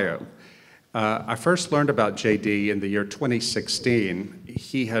Ohio. I first learned about J.D. in the year 2016.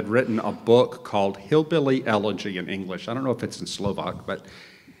 He had written a book called Hillbilly Elegy in English. I don't know if it's in Slovak, but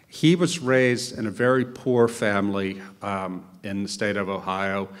he was raised in a very poor family in the state of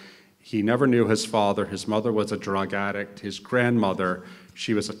Ohio. He never knew his father. His mother was a drug addict. His grandmother,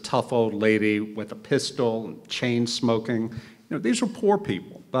 she was a tough old lady with a pistol and chain smoking. You know, these were poor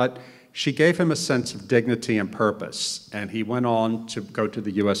people, but she gave him a sense of dignity and purpose, and he went on to go to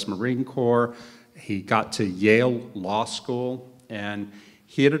the U.S. Marine Corps. He got to Yale Law School, and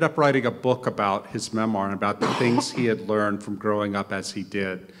he ended up writing a book about his memoir and about the things he had learned from growing up as he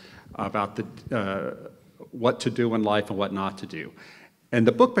did, about what to do in life and what not to do. And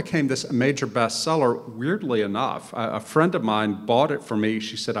the book became this major bestseller, weirdly enough. A friend of mine bought it for me.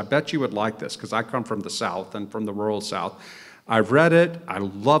 She said, I bet you would like this, because I come from the South and from the rural South. I read it, I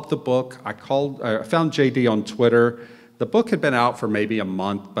loved the book. I found JD on Twitter. The book had been out for maybe a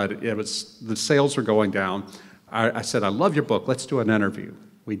month, but the sales were going down. I said, I love your book, let's do an interview.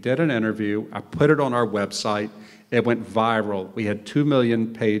 We did an interview, I put it on our website, it went viral. We had 2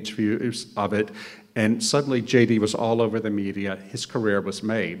 million page views of it, and suddenly JD was all over the media, his career was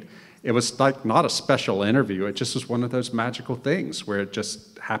made. It was like not a special interview, it just was one of those magical things where it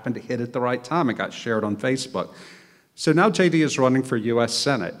just happened to hit at the right time and got shared on Facebook. So now JD is running for U.S.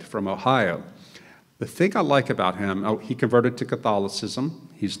 Senate from Ohio. The thing I like about him, he converted to Catholicism,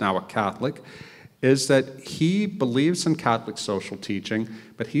 he's now a Catholic, is that he believes in Catholic social teaching,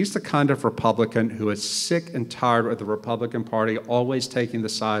 but he's the kind of Republican who is sick and tired of the Republican Party always taking the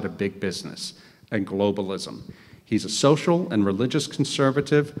side of big business and globalism. He's a social and religious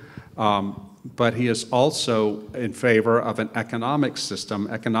conservative, but he is also in favor of an economic system,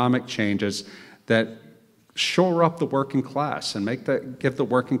 economic changes that shore up the working class and give the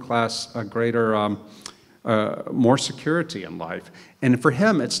working class a greater, more security in life. And for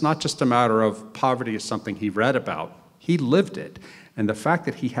him, it's not just a matter of poverty is something he read about. He lived it. And the fact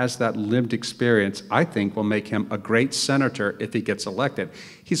that he has that lived experience, I think, will make him a great senator if he gets elected.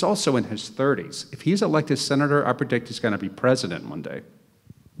 He's also in his 30s. If he's elected senator, I predict he's going to be president one day.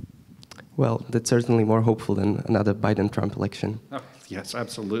 Well, that's certainly more hopeful than another Biden-Trump election. Oh, yes,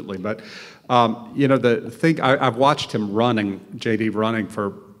 absolutely. But, you know, the thing, I've watched him JD running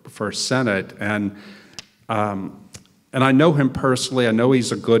for Senate, and I know him personally. I know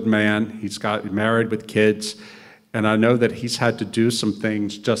he's a good man. He's married with kids. And I know that he's had to do some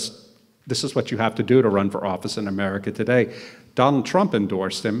things this is what you have to do to run for office in America today. Donald Trump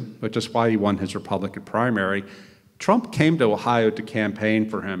endorsed him, which is why he won his Republican primary. Trump came to Ohio to campaign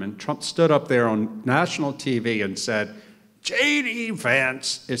for him, and Trump stood up there on national TV and said, J.D.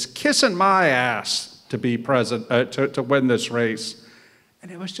 Vance is kissing my ass to be president, to win this race.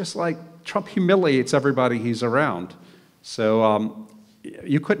 And it was just like, Trump humiliates everybody he's around. So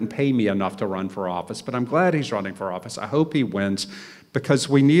you couldn't pay me enough to run for office, but I'm glad he's running for office. I hope he wins, because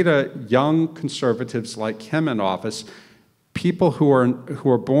we need young conservatives like him in office, people who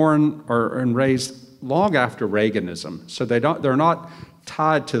are born and raised long after Reaganism, so they're not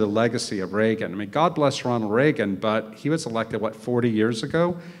tied to the legacy of Reagan. I mean, God bless Ronald Reagan, but he was elected, what, 40 years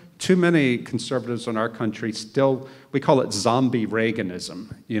ago? Too many conservatives in our country still, we call it zombie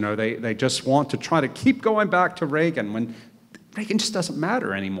Reaganism. You know, they just want to try to keep going back to Reagan when Reagan just doesn't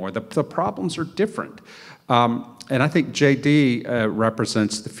matter anymore. The problems are different. And I think JD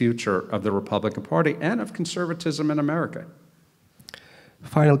represents the future of the Republican Party and of conservatism in America.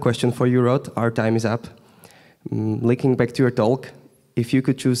 Final question for you, Rod. Our time is up. Linking back to your talk, if you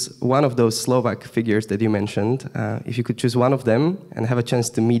could choose one of those Slovak figures that you mentioned, if you could choose one of them and have a chance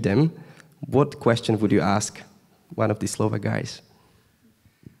to meet them, what question would you ask one of these Slovak guys?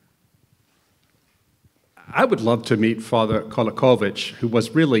 I would love to meet Father Kolakovič, who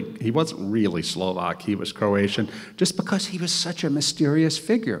he wasn't really Slovak, he was Croatian, just because he was such a mysterious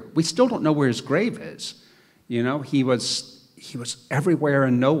figure. We still don't know where his grave is. You know, he was everywhere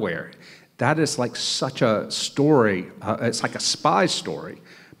and nowhere. That is like such a story, it's like a spy story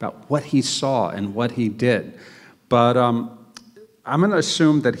about what he saw and what he did. But I'm going to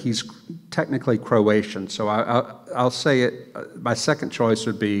assume that he's technically Croatian, so I'll say it. My second choice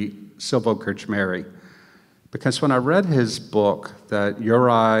would be Silvo Krčméry. Because when I read his book that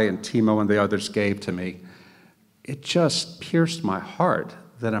Uri and Timo and the others gave to me, it just pierced my heart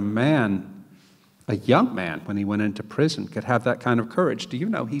that a young man, when he went into prison, could have that kind of courage. Do you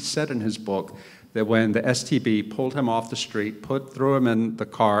know, he said in his book that when the STB pulled him off the street, threw him in the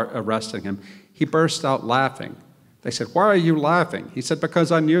car, arresting him, he burst out laughing. They said, "Why are you laughing?" He said,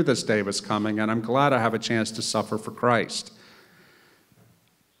 "Because I knew this day was coming, and I'm glad I have a chance to suffer for Christ."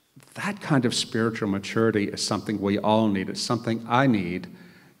 That kind of spiritual maturity is something we all need. It's something I need.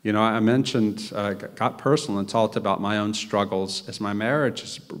 You know, I mentioned, got personal and talked about my own struggles as my marriage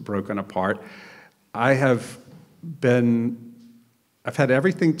is broken apart. I've had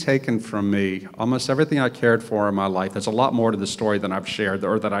everything taken from me, almost everything I cared for in my life. There's a lot more to the story than I've shared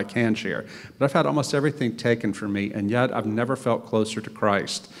or that I can share. But I've had almost everything taken from me, and yet I've never felt closer to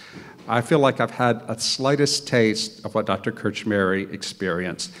Christ. I feel like I've had a slightest taste of what Dr. Krčméry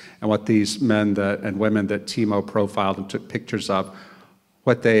experienced and what these men and women that Timo profiled and took pictures of,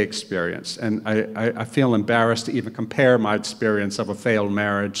 what they experienced. And I feel embarrassed to even compare my experience of a failed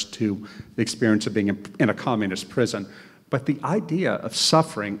marriage to the experience of being in a communist prison. But the idea of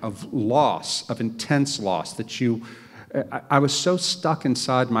suffering, of loss, of intense loss, I was so stuck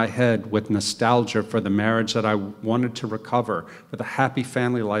inside my head with nostalgia for the marriage that I wanted to recover, for the happy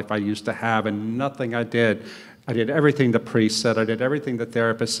family life I used to have, and nothing I did everything the priest said, I did everything the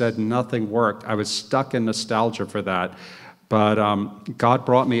therapist said, nothing worked. I was stuck in nostalgia for that. But God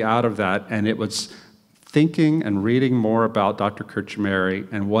brought me out of that, and it was thinking and reading more about Dr. Krčméry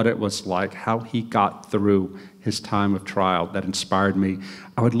and what it was like, how he got through his time of trial, that inspired me.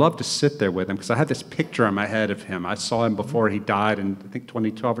 I would love to sit there with him because I had this picture in my head of him. I saw him before he died in, I think,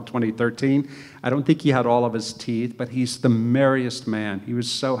 2012 or 2013. I don't think he had all of his teeth, but he's the merriest man. He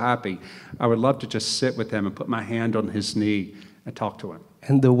was so happy. I would love to just sit with him and put my hand on his knee and talk to him.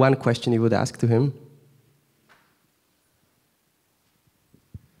 And the one question you would ask to him?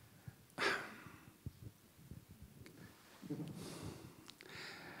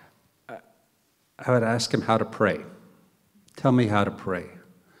 I would ask him how to pray. Tell me how to pray.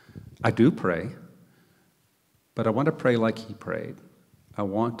 I do pray, but I want to pray like he prayed. I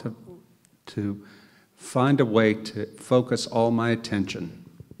want to find a way to focus all my attention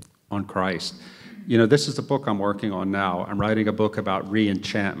on Christ. You know, this is the book I'm working on now. I'm writing a book about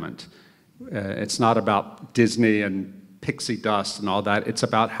re-enchantment. It's not about Disney and pixie dust and all that. It's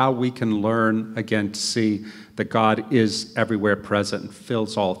about how we can learn again to see that God is everywhere present and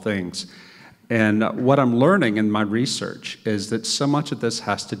fills all things. And what I'm learning in my research is that so much of this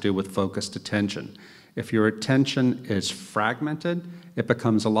has to do with focused attention. If your attention is fragmented, it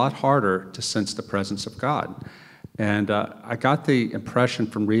becomes a lot harder to sense the presence of God. And I got the impression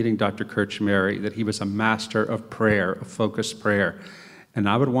from reading Dr. Krčméry that he was a master of prayer, of focused prayer. And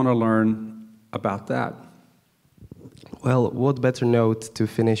I would want to learn about that. Well, what better note to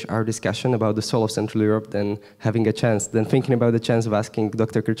finish our discussion about the soul of Central Europe than thinking about the chance of asking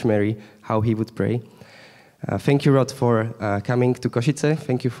Dr. Krčméry how he would pray. Thank you, Rod, for coming to Košice.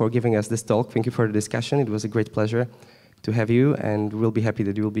 Thank you for giving us this talk. Thank you for the discussion. It was a great pleasure to have you, and we'll be happy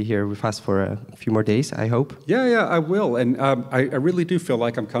that you will be here with us for a few more days, I hope. Yeah, I will. And I really do feel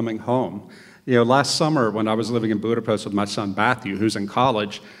like I'm coming home. You know, last summer when I was living in Budapest with my son Matthew, who's in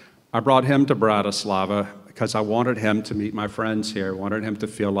college, I brought him to Bratislava because I wanted him to meet my friends here, wanted him to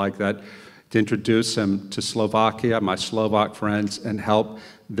feel like that, to introduce him to Slovakia, my Slovak friends, and help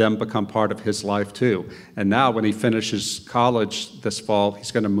them become part of his life too. And now when he finishes college this fall,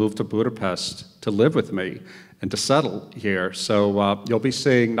 he's going to move to Budapest to live with me and to settle here. So you'll be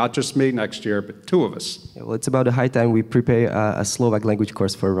seeing not just me next year, but two of us. Yeah, well, it's about a high time we prepare a Slovak language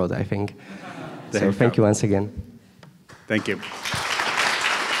course for Rod, I think. So thank you once again. Thank you.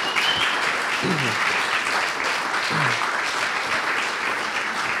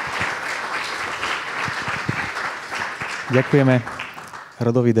 Ďakujeme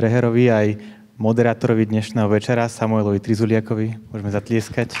Rodovi Dreherovi aj moderátorovi dnešného večera, Samuelovi Trizuljakovi. Môžeme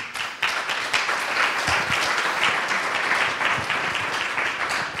zatlieskať.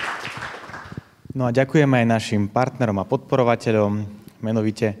 No a ďakujeme aj našim partnerom a podporovateľom.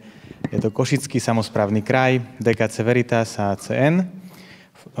 Menovite je to Košický samosprávny kraj, DKC Veritas a CN.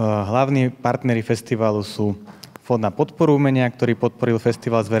 Hlavní partneri festivalu sú Fond na podporu umenia, ktorý podporil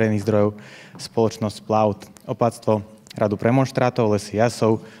festival z verejných zdrojov, spoločnosť Plaut, opatstvo Radu premonštrátov, Lesy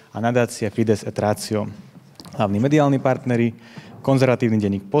Jasov a nadácia Fides et Ratio. Hlavní mediálni partneri, konzervatívny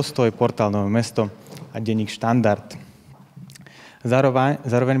denník Postoj, portál Nové mesto a denník Štandard.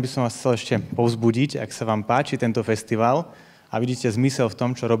 Zároveň by som vás chcel ešte povzbudiť, ak sa vám páči tento festival a vidíte zmysel v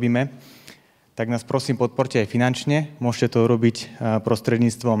tom, čo robíme, tak nás prosím podporte aj finančne. Môžete to urobiť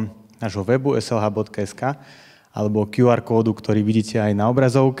prostredníctvom nášho webu slh.sk alebo QR kódu, ktorý vidíte aj na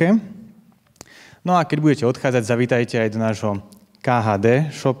obrazovke. No a keď budete odchádzať, zavítajte aj do nášho KHD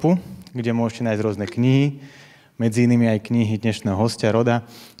shopu, kde môžete nájsť rôzne knihy, medzi inými aj knihy dnešného hostia Roda.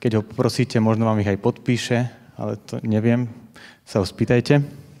 Keď ho poprosíte, možno vám ich aj podpíše, ale to neviem, sa ho spýtajte.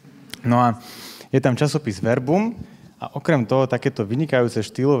 No a je tam časopis Verbum a okrem toho takéto vynikajúce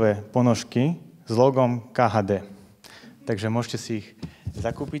štýlové ponožky s logom KHD. Takže môžete si ich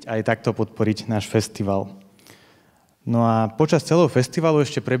zakúpiť a aj takto podporiť náš festival. No a počas celého festivalu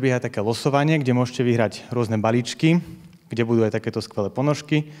ešte prebieha také losovanie, kde môžete vyhrať rôzne balíčky, kde budú aj takéto skvelé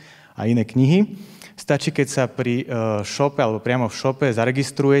ponožky a iné knihy. Stačí, keď sa pri shope alebo priamo v shope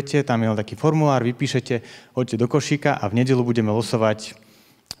zaregistrujete, tam je taký formulár, vypíšete, hoďte do košíka a v nedeľu budeme losovať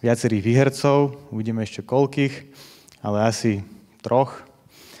viacerých výhercov, uvidíme ešte koľkých, ale asi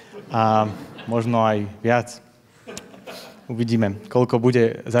 3 a možno aj viac. Uvidíme, koľko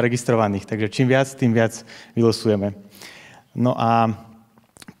bude zaregistrovaných, takže čím viac, tým viac vylosujeme. No a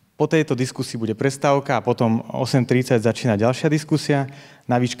po tejto diskusii bude prestávka a potom 8:30 začína ďalšia diskusia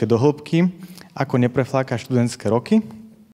na výške do hĺbky, ako nepreflákať študentské roky.